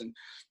Rangers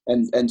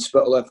and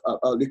Spittal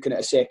are looking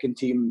at a second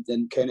team,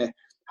 and kind of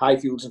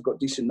Highfields have got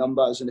decent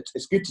numbers, and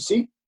it's good to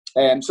see.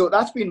 So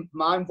that's been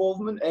my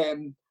involvement.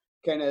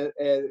 Kind of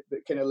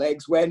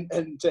legs went,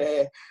 and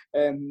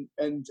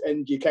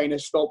you kind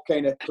of stop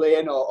kind of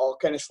playing, or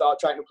kind of start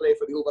trying to play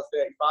for the over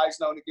 35s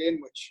now and again,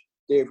 which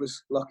Dave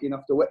was lucky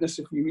enough to witness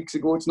a few weeks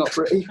ago. It's not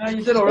pretty.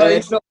 You did all right.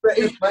 It's not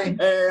pretty.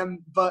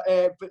 But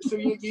so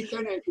you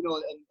kind of,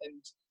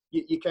 and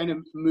you kind of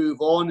move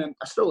on, and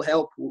I still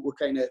help with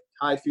kind of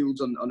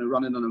Highfields on a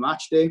running on a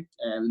match day,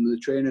 and the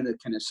training, the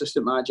kind of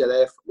assistant manager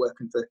there,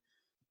 working for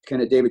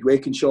kind of David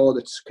Wakenshaw,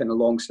 that's kind of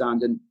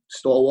long-standing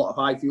stalwart of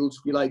Highfields,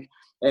 if you like.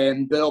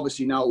 But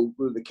obviously now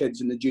with the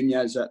kids and the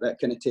juniors, that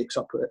kind of takes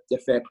up a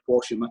fair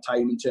proportion of my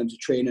time in terms of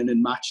training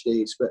and match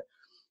days. But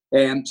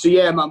so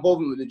yeah, my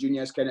involvement with the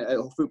juniors, kind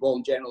of football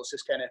in general, has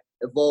just kind of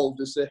evolved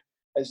as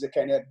the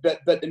kind of. But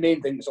the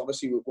main thing is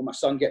obviously with my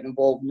son getting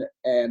involved in it.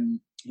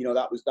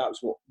 That was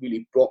what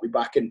really brought me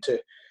back into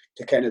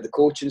kind of the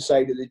coaching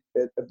side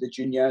of the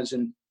juniors.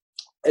 And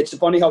it's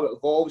funny how it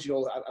evolves. I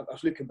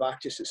was looking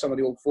back just at some of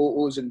the old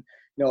photos, and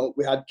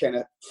we had kind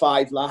of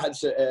 5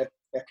 lads at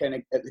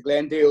the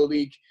Glendale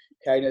League.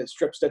 Kind of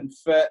strips didn't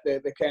fit.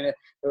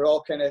 They're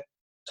all kind of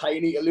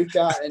tiny to look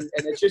at, and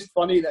it's just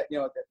funny that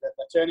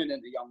they're turning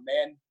into young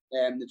men.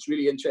 It's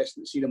really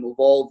interesting to see them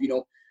evolve.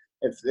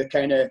 If the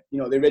kind of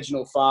the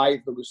original 5,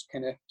 there was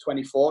kind of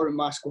 24 in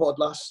my squad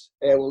this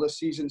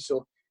season.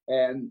 So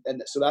and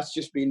so that's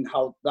just been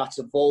how that's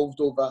evolved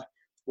over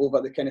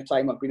the kind of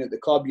time I've been at the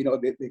club. They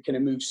kind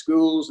of move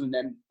schools, and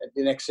then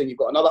the next thing you've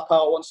got another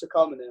pal wants to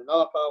come, and then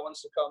another pal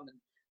wants to come, and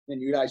then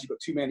you realise you've got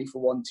too many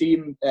for one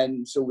team,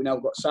 and so we now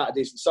got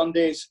Saturdays and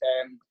Sundays.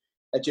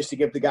 Just to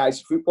give the guys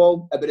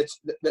football, but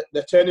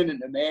they're turning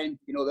into men,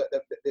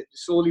 they're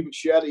slowly but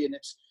surely, and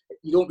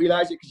you don't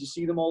realise it because you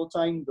see them all the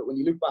time, but when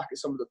you look back at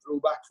some of the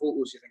throwback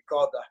photos, you think,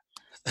 God,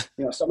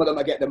 some of them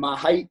are getting to my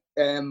height,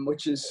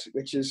 which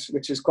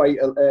is quite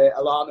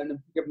alarming,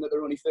 given that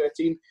they're only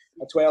 13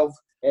 or 12.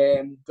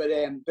 But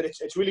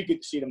it's really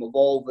good to see them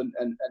evolve, and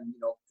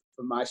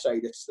from my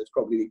side, it's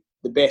probably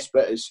the best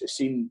bit is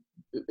seeing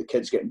the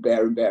kids getting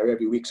better and better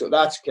every week. So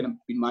that's kind of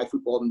been my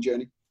footballing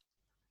journey.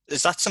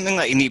 Is that something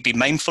that you need to be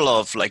mindful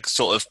of, like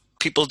sort of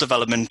people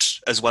development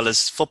as well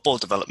as football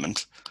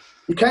development?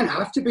 You kind of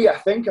have to be. I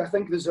think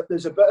there's a bit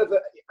of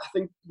it. I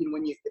think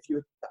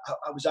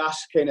I was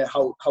asked kind of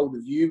how they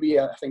view me.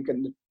 I think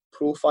in the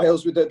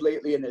profiles we did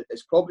lately, and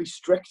it's probably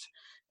strict.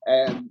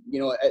 At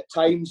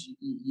times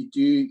you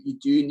do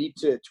need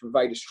to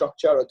provide a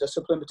structure or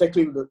discipline,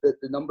 particularly with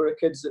the number of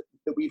kids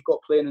that we've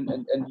got playing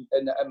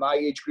in my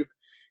age group.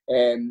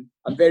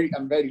 I'm very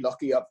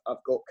lucky.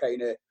 I've got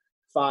kind of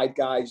 5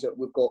 guys that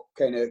we've got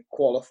kind of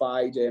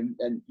qualified,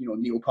 and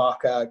Neil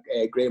Parker,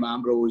 Graham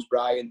Ambrose,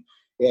 Brian,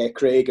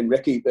 Craig and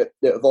Ricky that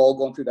have all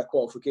gone through their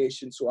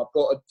qualification. So I've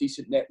got a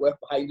decent network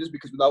behind us,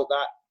 because without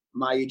that,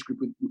 my age group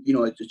would,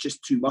 it's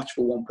just too much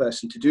for one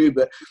person to do.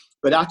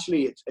 But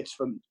actually it's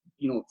from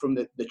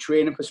the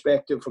training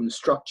perspective, from the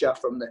structure,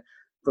 from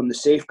the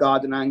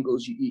safeguarding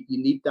angles, you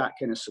need that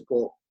kind of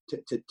support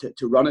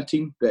to run a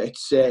team. But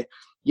it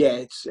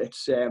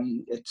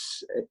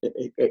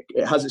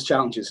has its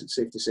challenges, it's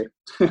safe to say.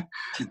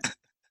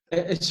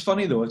 It's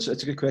funny though. It's a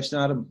good question,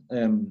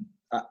 Adam.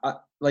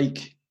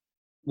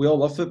 We all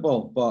love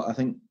football, but I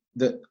think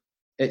that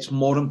it's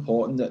more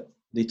important that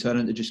they turn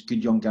into just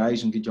good young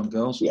guys and good young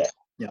girls. Yeah.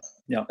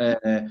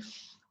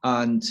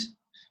 And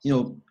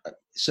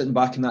sitting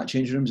back in that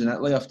changing rooms in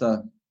Italy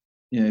after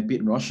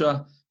beating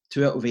Russia,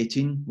 2 out of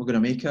 18 we're going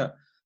to make it.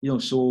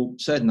 So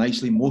said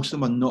nicely, most of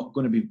them are not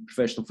going to be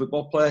professional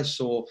football players.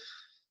 So,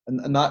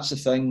 and that's the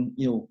thing.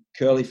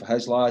 Curly for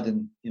his lad,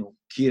 and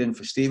Kieran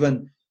for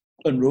Stephen,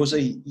 and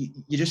Rosie.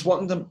 You just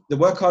want them. They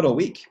work hard all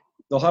week.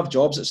 They'll have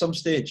jobs at some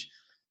stage,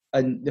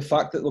 and the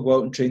fact that they'll go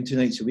out and train 2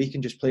 nights a week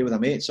and just play with their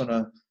mates on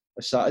a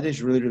Saturday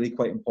is really, really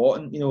quite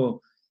important. And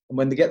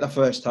when they get their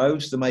first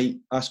house, they might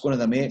ask one of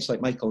their mates,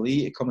 like Michael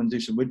Lee, to come and do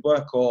some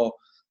woodwork, or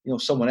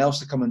someone else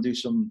to come and do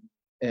some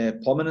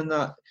plumbing and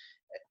that.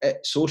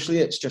 Socially,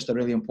 it's just a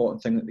really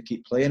important thing that they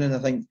keep playing, and I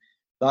think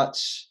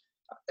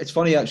it's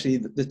funny actually.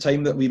 The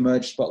time that we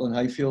merged Sputtle and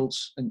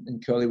Highfields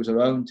and Curly was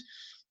around,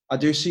 I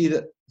do see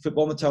that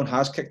football in the town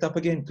has kicked up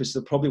again, because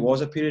there probably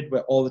was a period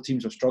where all the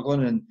teams were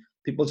struggling and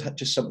people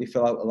just simply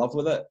fell out of love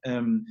with it.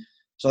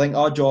 So I think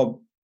our job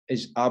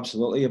is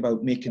absolutely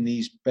about making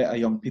these better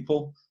young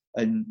people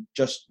and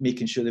just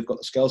making sure they've got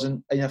the skills.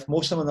 And if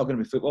most of them are not going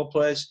to be football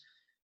players,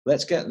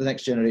 let's get the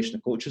next generation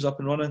of coaches up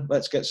and running.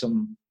 Let's get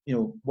some,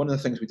 one of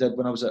the things we did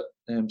when I was at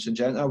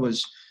Syngenta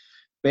was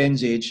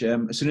Ben's age.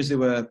 As soon as they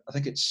were, I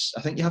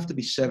think you have to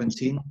be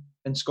 17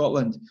 in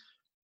Scotland,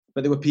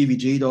 but they were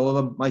PVG'd, all of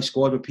them. My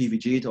squad were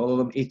PVG'd, all of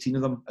them, 18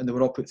 of them, and they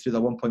were all put through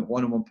their 1.1 and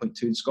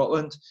 1.2 in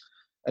Scotland.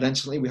 And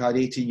instantly we had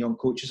 18 young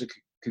coaches that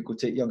could go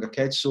take younger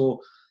kids.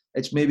 So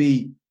it's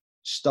maybe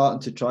starting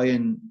to try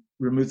and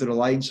remove the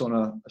reliance on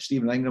a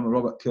Stephen Ingram, a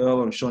Robert Curl,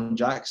 or a Sean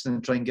Jackson,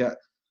 and try and get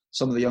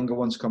some of the younger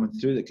ones coming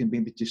through that can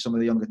maybe do some of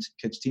the younger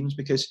kids' teams.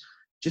 Because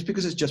just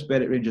because it's just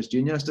Berwick Rangers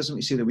juniors doesn't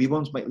mean say the wee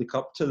ones might look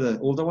up to the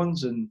older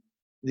ones and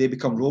they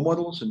become role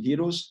models and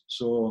heroes.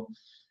 So,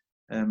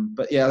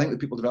 but yeah, I think the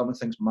people development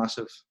thing's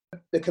massive.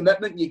 The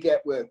commitment you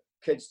get with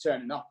kids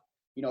turning up,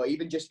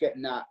 even just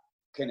getting that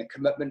kind of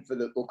commitment for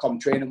they'll come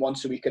training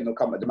once a week and they'll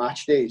come at the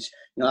match days,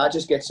 that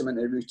just gets them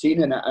into the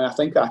routine, and I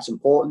think that's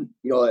important,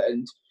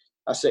 and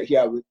I sit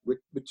here with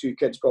 2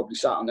 kids probably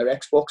sat on their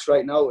Xbox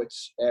right now.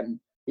 It's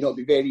it'd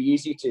be very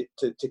easy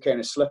to kind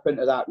of slip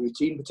into that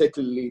routine,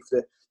 particularly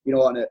if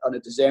on a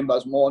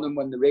December's morning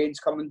when the rain's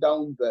coming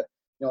down. But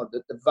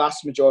the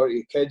vast majority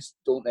of kids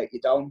don't let you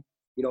down.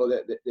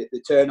 They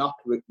turn up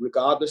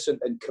regardless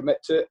and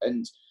commit to it.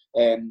 And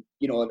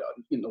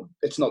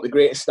it's not the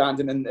greatest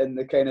standing in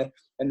the kind of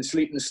in the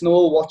sleet and the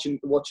snow watching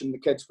the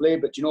kids play.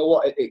 But you know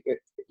what?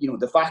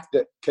 The fact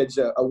that kids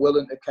are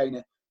willing to kind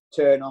of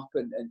turn up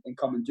and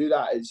come and do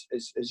that is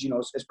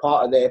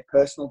part of their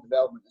personal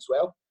development as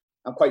well.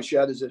 I'm quite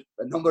sure there's a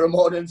number of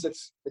mornings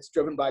it's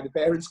driven by the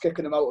parents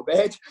kicking them out of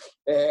bed.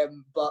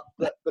 But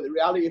the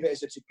reality of it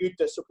is it's a good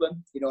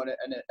discipline, and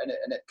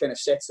it kind of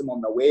sets them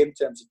on their way in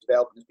terms of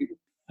developing as people.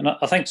 And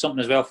I think something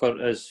as well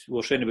as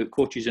we're saying about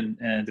coaches and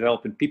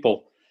developing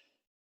people,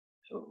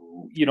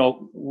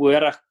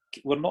 we're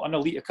not an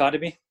elite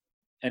academy,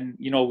 and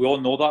we all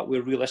know that.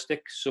 We're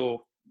realistic,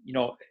 so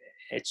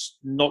it's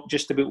not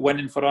just about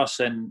winning for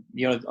us. And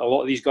a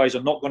lot of these guys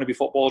are not going to be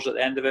footballers at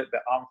the end of it,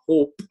 but I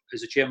hope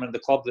as the chairman of the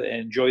club that they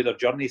enjoy their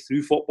journey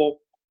through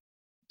football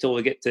till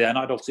they get to an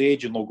adult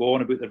age, and they'll go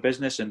on about their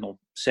business and they'll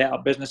set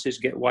up businesses,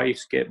 get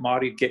wives, get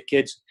married, get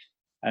kids.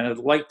 And I'd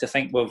like to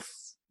think we've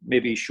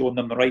maybe shown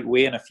them the right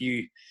way in a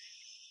few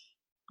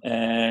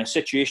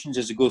situations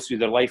as they go through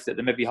their life, that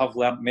they maybe have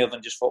learned more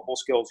than just football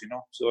skills,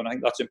 So and I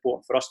think that's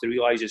important for us to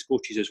realise as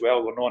coaches as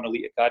well. We're not an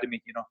elite academy,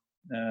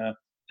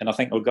 and I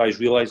think our guys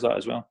realise that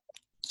as well.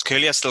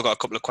 Curly, I've still got a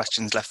couple of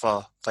questions left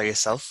for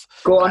yourself.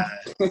 Go on.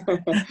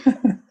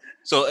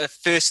 So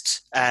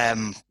first,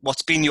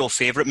 what's been your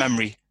favourite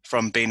memory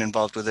from being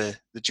involved with the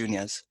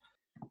juniors?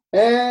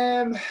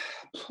 That's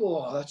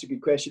a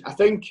good question. I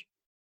think,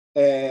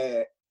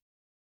 as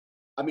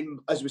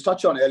we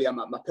touched on earlier,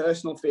 my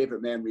personal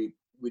favourite memory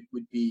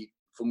would be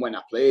from when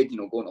I played,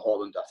 going to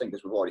Holland. I think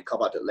as we've already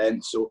covered at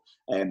length, so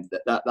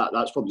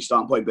that's probably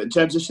starting point. But in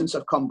terms of since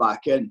I've come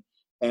back in,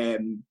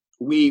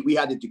 we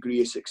had a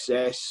degree of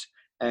success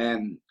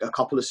a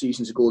couple of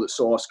seasons ago that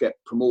saw us get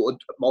promoted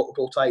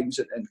multiple times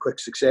in quick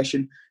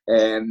succession,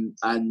 and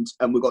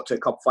we got to a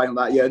cup final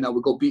that year. Now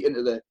we got beaten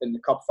in the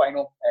cup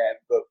final,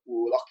 but we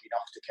were lucky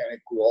enough to kind of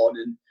go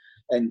on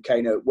and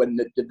kind of win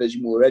the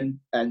division we were in.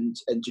 And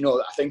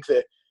I think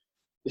the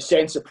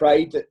sense of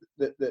pride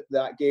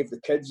that gave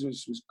the kids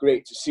was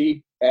great to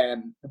see.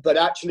 But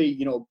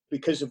actually,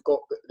 because I've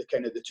got the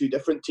kind of the 2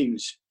 different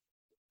teams,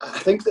 I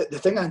think that the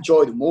thing I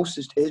enjoy the most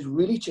is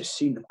really just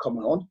seeing them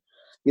coming on.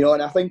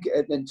 And I think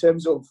in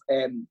terms of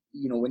when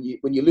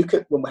you look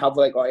at when we have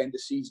like our end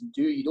of season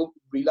due, you don't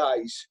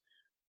realise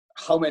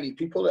how many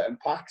people it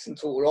impacts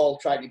until we're all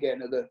trying to get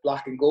into the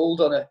black and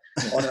gold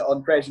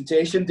on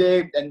presentation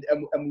day. And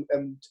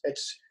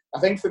it's, I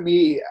think for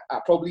me,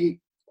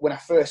 when I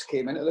first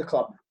came into the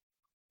club,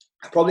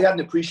 I probably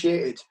hadn't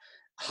appreciated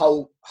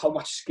how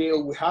much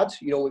scale we had.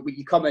 When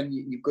you come in,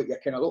 you've got your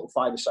kind of little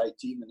 5-a-side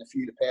team and a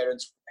few of the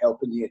parents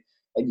helping you,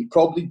 and you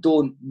probably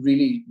don't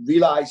really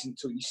realise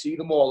until you see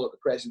them all at the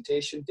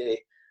presentation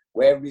day,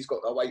 where everybody's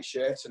got their white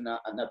shirts and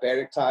their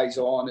Berwick ties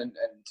on,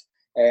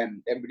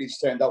 and everybody's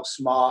turned out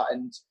smart,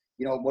 and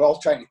we're all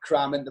trying to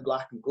cram in the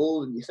black and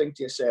gold, and you think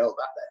to yourself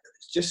that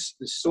it's just,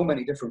 there's so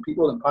many different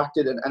people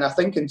impacted, and I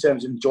think in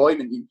terms of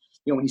enjoyment,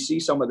 when you see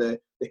some of the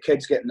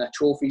kids getting their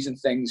trophies and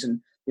things, and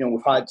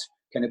we've had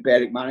kind of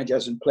Berwick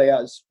managers and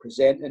players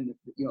presenting,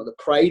 the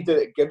pride that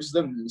it gives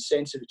them and the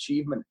sense of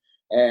achievement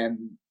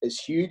is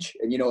huge.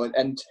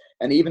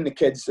 And even the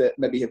kids that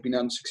maybe have been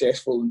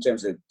unsuccessful in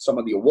terms of some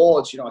of the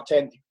awards, I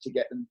tend to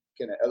get them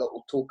kind of a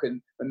little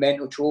token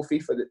memento trophy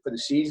for the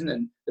season,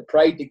 and the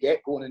pride they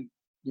get going and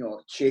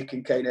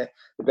shaking kind of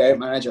the Berwick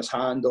manager's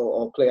hand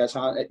or player's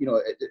hand, it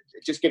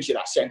just gives you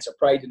that sense of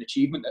pride and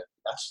achievement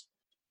that's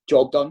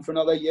job done for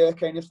another year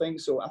kind of thing.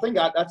 So I think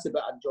that's the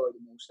bit I enjoy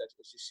the most,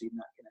 is just seeing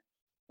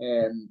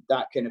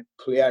that kind of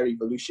player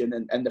evolution,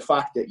 and the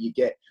fact that you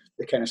get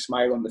the kind of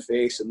smile on the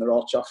face and they're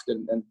all chuffed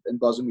and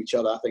buzzing with each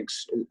other, I think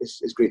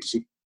is great to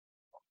see.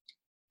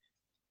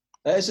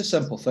 It is the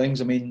simple things.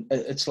 I mean,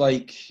 it's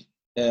like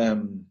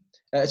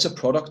it's a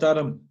product,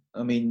 Adam.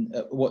 I mean,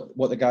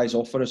 what the guys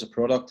offer is a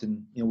product,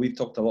 and we've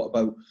talked a lot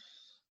about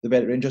the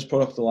Berwick Rangers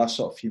product the last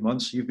sort of few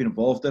months. You've been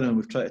involved in, and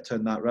we've tried to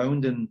turn that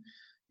round, and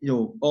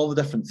all the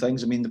different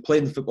things. I mean, the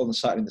playing the football on the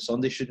Saturday and the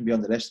Sunday shouldn't be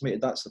underestimated.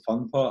 That's the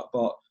fun part,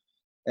 but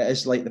it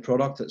is like the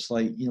product. It's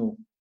like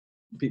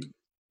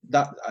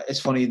that. It's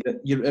funny that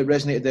it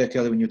resonated there,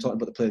 Kelly, when you were talking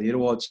about the Player of the Year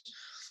awards.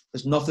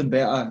 There's nothing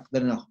better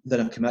than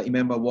a committee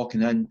member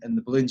walking in, and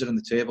the balloons are on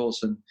the tables,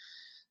 and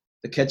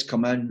the kids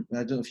come in. I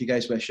don't know if you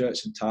guys wear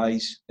shirts and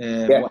ties,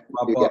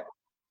 but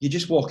you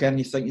just walk in and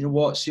you think,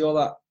 what? See all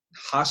that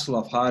hassle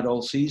I've had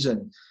all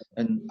season,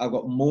 and I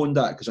got moaned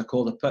at because I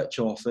called a pitch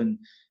off, and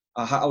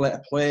I had to let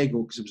a play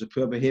go because it was a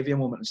poor behaviour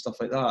moment and stuff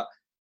like that.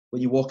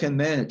 When you walk in,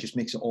 then it just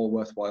makes it all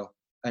worthwhile,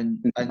 and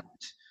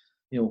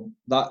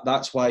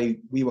that's why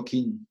we were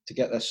keen to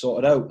get this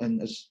sorted out.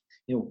 And as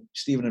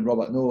Stephen and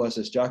Robert know, as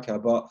is Jacka,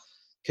 but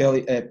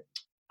Kelly,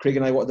 Craig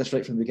and I wanted this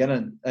right from the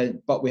beginning,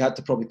 but we had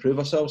to probably prove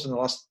ourselves in the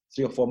last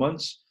 3 or 4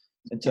 months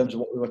in terms of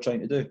what we were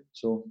trying to do.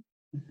 So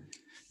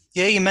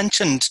Yeah, you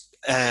mentioned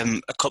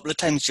a couple of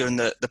times during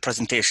the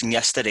presentation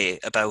yesterday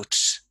about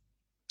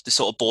the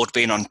sort of board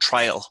being on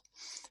trial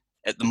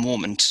at the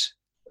moment.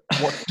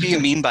 What do you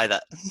mean by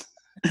that?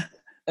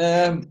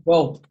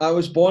 Well, I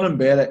was born in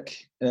Berwick,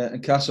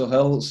 in Castle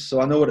Hills, so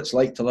I know what it's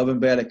like to live in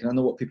Berwick, and I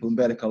know what people in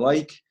Berwick are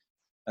like.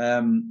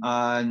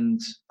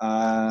 And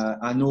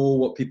I know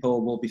what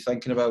people will be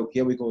thinking about.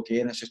 Here we go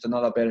again. It's just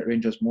another Berwick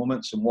Rangers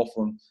moment, some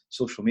waffle on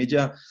social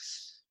media.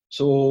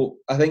 So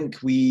I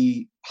think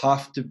we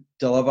have to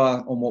deliver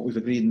on what we've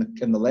agreed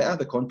in the letter,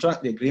 the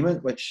contract, the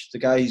agreement, which the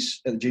guys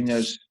at the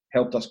juniors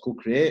helped us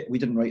co-create. We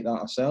didn't write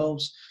that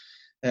ourselves.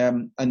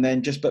 And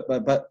then just bit by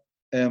bit,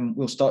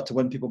 we'll start to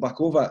win people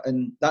back over.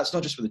 And that's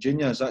not just with the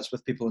juniors, that's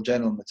with people in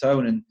general in the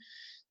town. And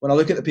when I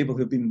look at the people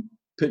who've been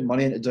putting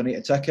money in to donate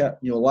a ticket,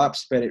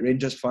 lapsed Berwick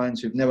Rangers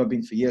fans who've never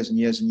been for years and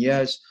years and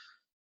years,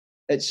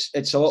 it's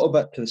a little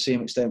bit to the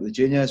same extent with the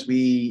juniors.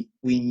 We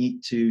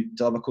need to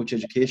deliver coach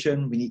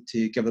education. We need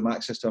to give them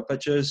access to our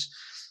pitches.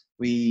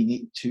 We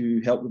need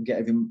to help them get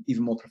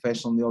even more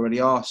professional than they already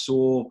are.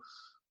 So,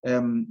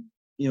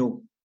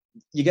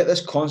 you get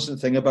this constant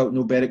thing about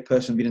no Berwick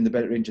person being in the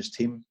Berwick Rangers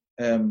team.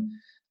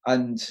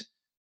 And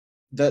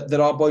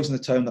there are boys in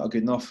the town that are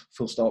good enough,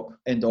 full stop,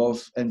 end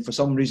of. And for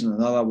some reason or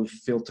another, we've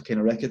failed to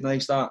kind of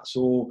recognise that.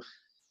 So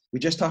we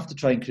just have to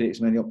try and create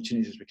as many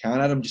opportunities as we can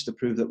at them, just to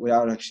prove that we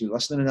are actually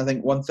listening. And I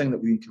think one thing that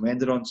we've been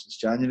commended on since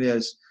January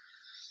is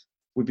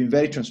we've been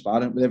very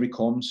transparent with every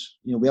comms.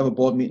 We have a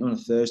board meeting on a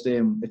Thursday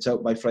and it's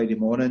out by Friday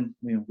morning.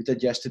 We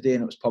did yesterday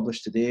and it was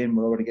published today, and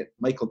we're already getting.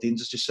 Michael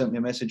Deans has just sent me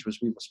a message as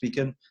we were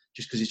speaking,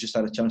 just because he's just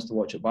had a chance to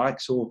watch it back.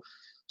 So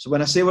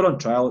when I say we're on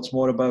trial, it's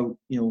more about,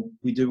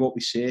 we do what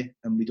we say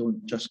and we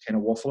don't just kind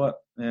of waffle it.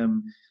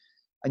 And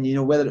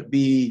whether it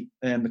be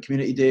the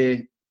community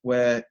day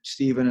where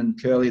Stephen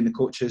and Curly and the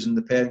coaches and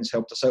the parents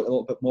helped us out a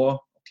little bit more.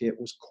 Okay, it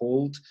was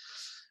cold.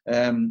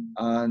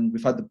 And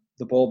we've had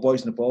the ball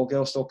boys and the ball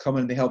girls still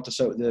coming, and they helped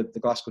us out at the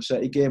Glasgow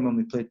City game when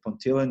we played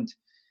Ponteland.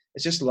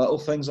 It's just little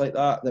things like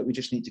that we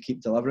just need to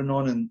keep delivering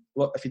on. And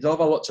look, if you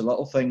deliver lots of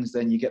little things,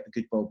 then you get the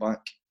good ball back.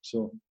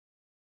 So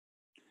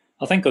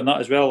I think on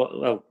that as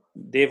well,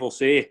 Dave will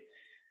say,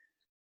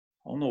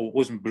 I don't know, it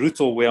wasn't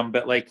brutal with him,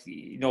 but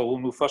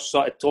when we first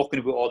started talking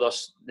about all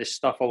this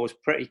stuff, I was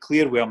pretty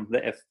clear with him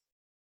that if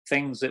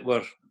things that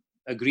were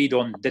agreed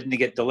on didn't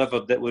get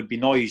delivered, that would be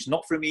noise,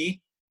 not from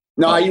me.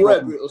 No, you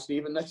were brutal,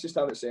 Stephen. Let's just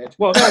have it said.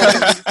 Well, no,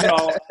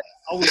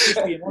 I was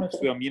just being honest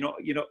with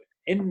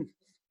him.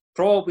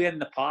 Probably in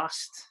the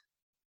past,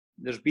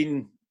 there's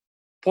been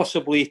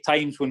possibly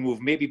times when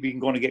we've maybe been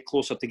going to get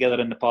closer together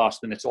in the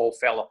past, and it's all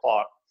fell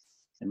apart.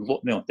 And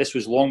this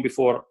was long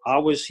before I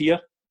was here,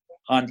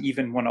 and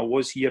even when I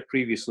was here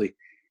previously,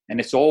 and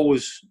it's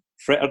always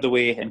frittered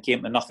away and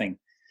came to nothing.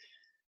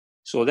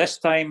 So this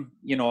time,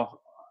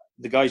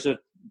 the guys are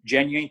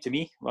genuine to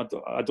me.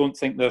 I don't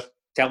think they're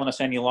telling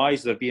us any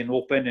lies. They're being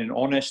open and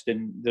honest,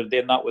 and they're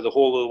doing that with the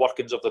whole of the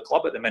workings of the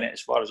club at the minute.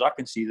 As far as I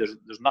can see, there's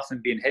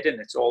nothing being hidden.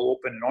 It's all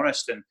open and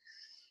honest. And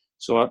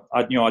so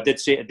I did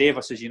say to Dave,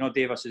 I says,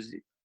 Dave, I says,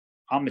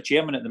 I'm the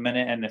chairman at the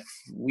minute, and if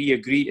we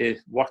agree to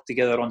work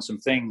together on some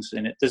things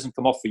and it doesn't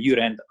come off for your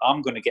end,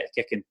 I'm going to get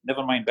a kicking.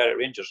 Never mind Berwick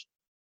Rangers.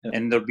 Yeah.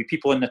 And there'll be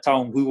people in the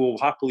town who will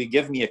happily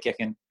give me a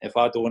kicking if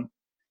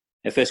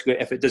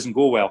it doesn't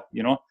go well,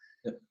 Yeah.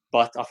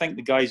 But I think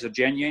the guys are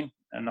genuine,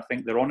 and I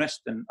think they're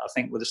honest, and I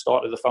think with the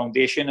start of the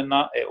foundation and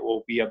that, it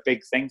will be a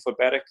big thing for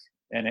Berwick,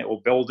 and it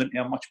will build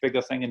into a much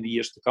bigger thing in the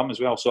years to come as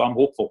well. So I'm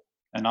hopeful,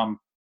 and I'm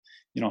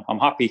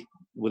happy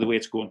with the way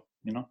it's going.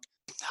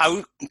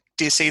 How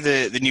do you see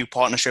the new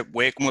partnership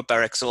working with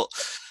Berwick? So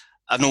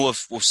I know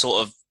we've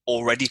sort of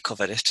already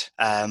covered it,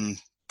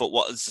 but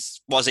what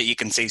is it you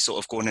can see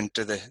sort of going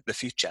into the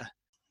future?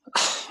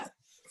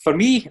 For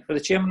me, for the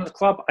chairman of the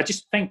club, I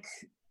just think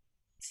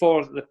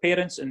for the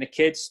parents and the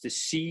kids to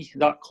see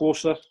that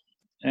closer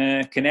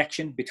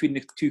connection between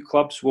the two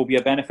clubs will be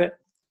a benefit.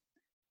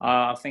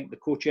 I think the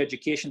coach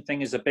education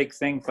thing is a big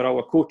thing for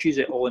our coaches.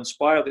 It will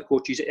inspire the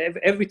coaches.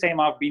 Every time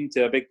I've been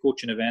to a big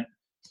coaching event,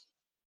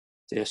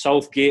 to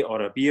Southgate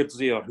or a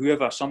Beardsley or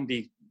whoever,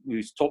 somebody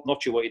who's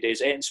top-notch at what he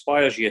does, it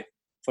inspires you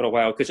for a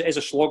while, because it is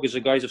a slog, as the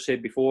guys have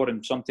said before,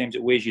 and sometimes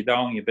it weighs you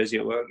down, you're busy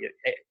at work,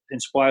 it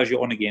inspires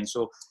you on again.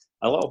 So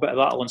a little bit of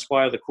that will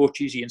inspire the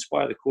coaches. You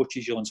inspire the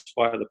coaches, you'll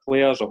inspire the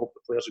players. I hope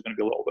the players are going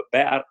to be a little bit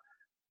better.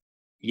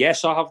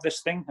 Yes, I have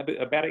this thing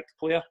about a Berwick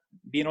player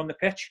being on the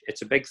pitch.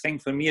 It's a big thing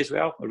for me as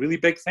well, a really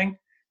big thing.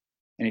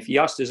 And if you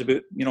asked us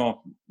about,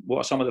 what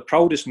are some of the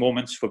proudest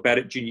moments for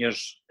Berwick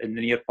juniors in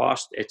the near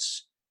past,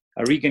 it's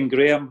a Regan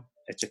Graham,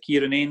 it's a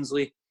Kieran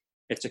Ainsley,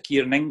 it's a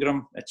Kieran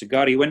Ingram, it's a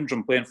Gary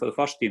Windrum playing for the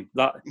first team.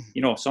 That,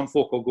 some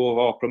folk will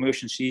go,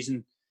 promotion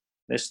season,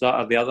 this, that,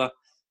 or the other.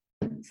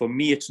 For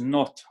me, it's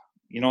not.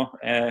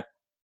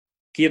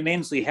 Kieran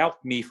Ainsley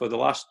helped me for the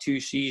last 2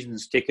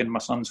 seasons taking my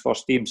son's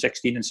first team,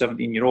 16 and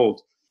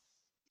 17-year-old.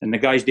 And the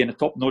guy's doing a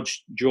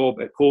top-notch job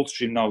at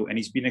Coldstream now, and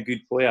he's been a good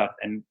player.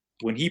 And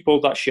when he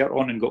pulled that shirt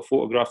on and got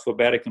photographed for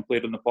Berwick and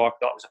played on the park,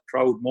 that was a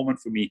proud moment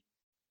for me.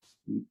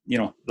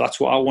 that's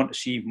what I want to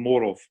see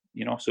more of.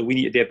 So we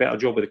need to do a better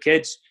job with the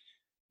kids.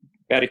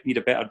 Berwick need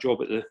a better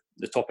job at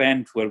the top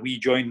end where we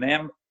join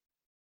them,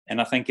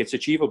 and I think it's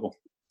achievable.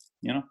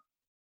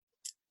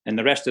 And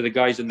the rest of the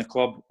guys in the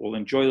club will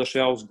enjoy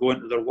themselves, go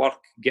into their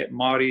work, get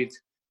married,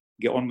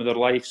 get on with their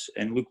lives,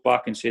 and look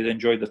back and say they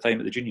enjoyed the time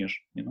at the juniors.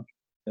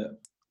 Yeah.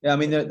 I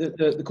mean,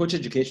 the coach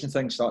education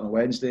thing starting on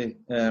Wednesday.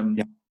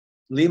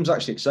 Liam's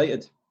actually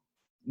excited,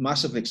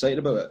 massively excited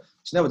about it.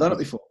 He's never done it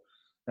before.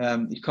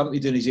 He's currently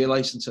doing his A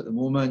licence at the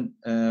moment.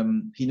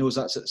 He knows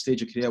that's at the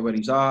stage of career where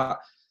he's at.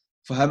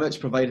 For him, it's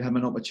provided him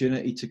an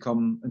opportunity to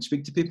come and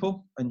speak to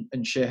people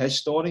and share his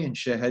story and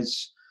share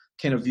his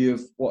kind of view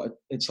of what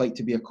it's like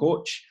to be a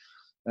coach.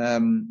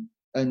 And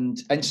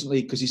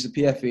instantly, because he's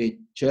the PFA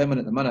chairman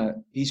at the minute,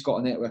 he's got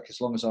a network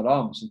as long as our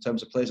arms in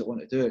terms of players that want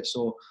to do it.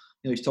 So,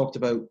 he's talked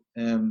about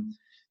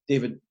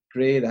David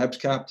Gray, the Hibs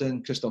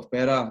captain, Christophe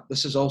Berra.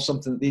 This is all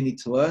something that they need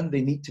to learn.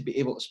 They need to be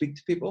able to speak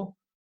to people.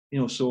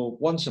 So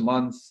once a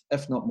month,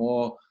 if not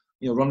more,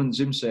 running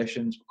Zoom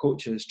sessions with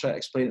coaches, try to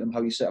explain to them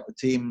how you set up a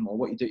team or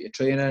what you do at your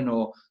training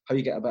or how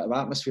you get a bit of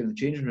atmosphere in the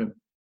changing room.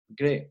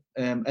 Great.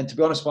 And to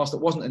be honest, whilst it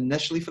wasn't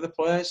initially for the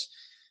players,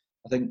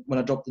 I think when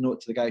I dropped the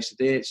note to the guys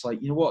today, it's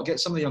like,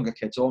 get some of the younger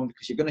kids on,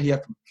 because you're going to hear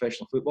from a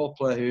professional football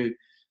player who,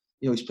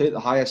 he's played at the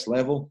highest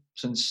level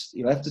since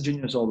he left the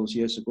juniors all those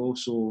years ago.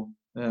 So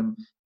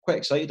quite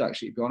excited,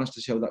 actually, to be honest,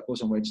 to see how that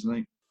goes on Wednesday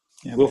night.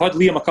 Yeah, we've had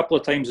Liam a couple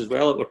of times as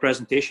well at our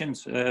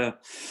presentations.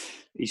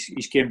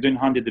 He's came down,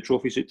 handed the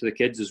trophies out to the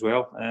kids as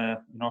well.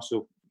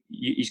 So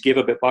he's gave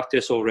a bit back to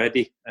us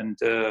already, and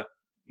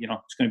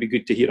it's going to be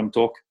good to hear him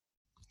talk.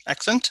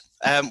 Excellent.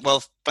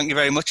 Well, thank you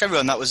very much,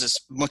 everyone. That was as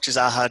much as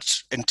I had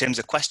in terms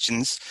of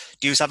questions.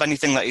 Do you have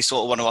anything that you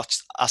sort of want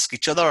to ask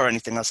each other, or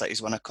anything else that you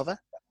want to cover?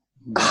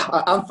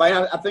 I'm fine.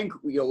 I think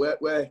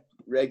we're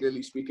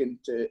regularly speaking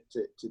to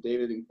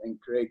David and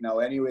Craig now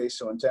anyway.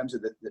 So in terms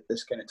of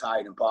this kind of tie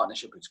and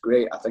partnership, it's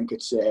great. I think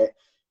it's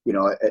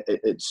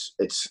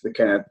it's the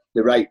kind of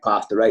the right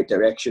path, the right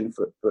direction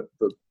for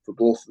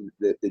both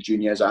the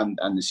juniors and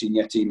the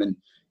senior team.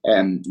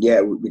 And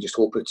we just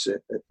hope it's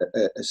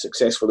as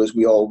successful as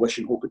we all wish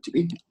and hope it to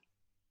be.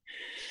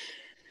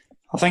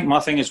 I think my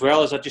thing as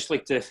well is I'd just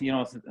like to,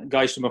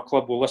 guys from our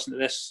club will listen to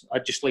this.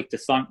 I'd just like to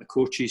thank the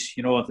coaches,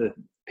 the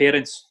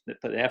parents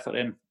that put the effort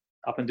in,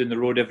 up and down the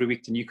road every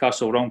week to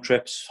Newcastle, round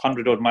trips,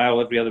 100-odd mile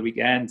every other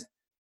weekend.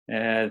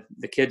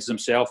 The kids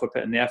themselves are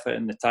putting the effort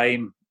and the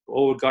time.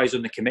 All the guys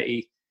on the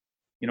committee,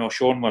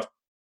 Sean,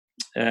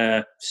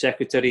 were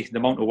secretary. The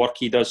amount of work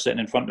he does sitting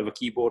in front of a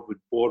keyboard would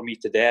bore me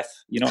to death.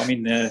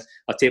 I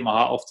take my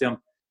hat off to him.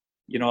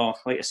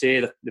 Like I say,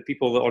 the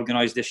people that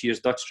organised this year's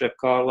Dutch trip,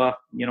 Carla,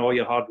 all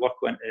your hard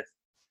work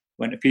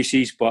went to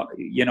pieces, but,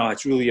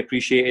 it's really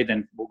appreciated,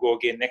 and we'll go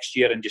again next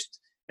year. And just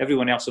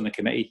everyone else on the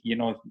committee,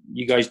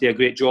 you guys do a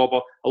great job.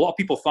 A lot of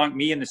people thank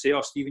me and they say,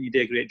 "Oh, Stephen, you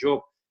did a great job."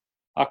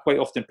 I quite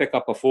often pick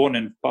up a phone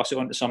and pass it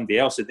on to somebody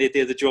else, and they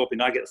do the job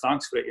and I get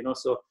thanks for it,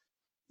 So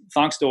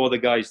thanks to all the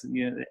guys.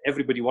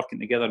 Everybody working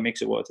together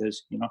makes it what it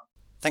is,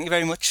 Thank you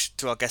very much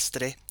to our guests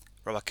today,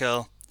 Robert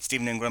Curl,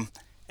 Stephen Ingram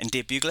and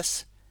Dave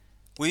Buglis.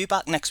 We'll be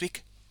back next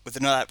week with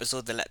another episode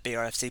of the Let Be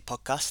RFC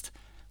podcast.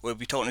 We'll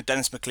be talking to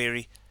Dennis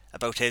McCleary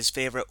about his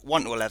favourite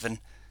 1 to 11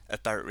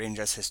 of Berwick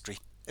Rangers history.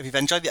 If you've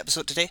enjoyed the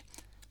episode today,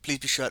 please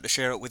be sure to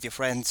share it with your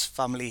friends,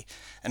 family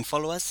and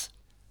followers.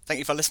 Thank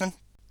you for listening.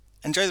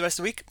 Enjoy the rest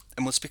of the week,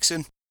 and we'll speak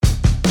soon.